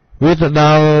វាទៅដ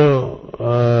ល់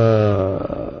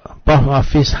Post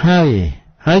Office ហើ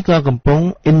យក៏កំពុង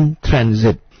in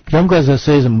transit ខ្ញុំក៏សរ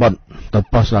សេរសម្បត្តិទៅ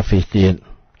Post Office ទៀត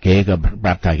គេក៏ប្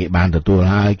រាប់ថាគេបានទទួល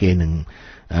ហើយគេនឹង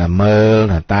មើល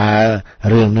ថាតើ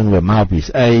រឿងនឹងវាមកពី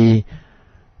ស្អី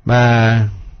បា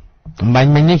ទបា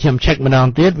ញ់មិញនេះខ្ញុំ check ម្ដង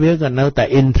ទៀតវាក៏នៅតែ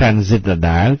in transit ដ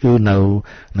ដែលគឺនៅ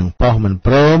នឹងប៉ុស្តិ៍មិន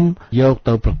ព្រមយក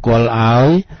ទៅប្រគល់ឲ្យ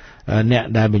អ្នក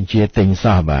ដែលបញ្ជាទិញ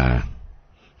សោះបាទ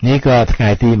នេះក៏ថ្ងៃ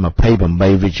ទី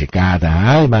28វិច្ឆិកាទៅ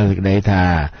ហើយបានសេចក្តីថា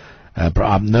ប្រ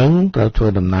អប់នឹងត្រូវធ្វើ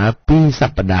ដំណើរ2ស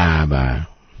ប្តាហ៍បាទ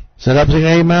សរុបសេចក្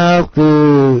តីមកគឺ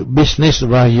business រ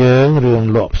បស់យើងរឿង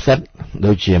លក់ផ្សិត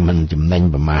ដូចជាមិនចំណេញ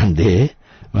ប្រមាណទេ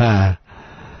បាទ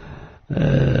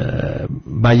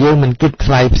បើយើងមិនគិត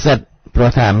ថ្លៃផ្សិតព្រោះ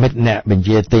ថាមិត្តអ្នកបញ្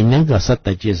ជាទិញហ្នឹងក៏សិត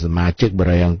តែជាសមាជិកប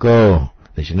រិយាអង្គរ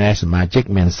ដូច្នេះសមាជិក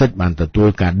មានសិទ្ធិបានទទួល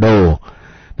កាដូ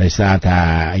ដោយសារថា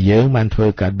យើងបានធ្វើ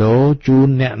កាដូជូន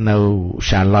អ្នកនៅ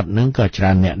Charlotte ហ្នឹងក៏ច្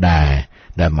រើនអ្នកដែរ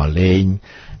ដែលមកលេង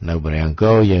នៅបរិយាអង្គ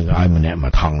រយើងឲ្យម្នាក់ម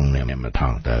កថង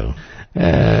ទៅ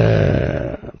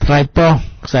ថ្លៃប៉ុស្តិ៍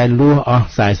ខ្សែលួសអស់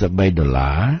$43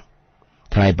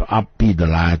ថ្លៃប្រអប់$2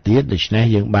ទៀតដូច្នេះ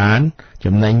យើងបាន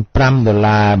ចំណេញ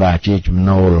$5បាទជាចំ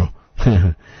ណូល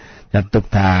ចាត់ទុក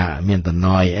ថាមានតំណ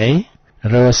យអី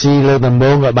រកស៊ីលើដំបូ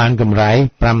ងក៏បានកម្រៃ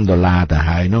$5ទៅ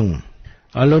ហើយនោះ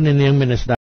អរលោកអ្នកនាងមាន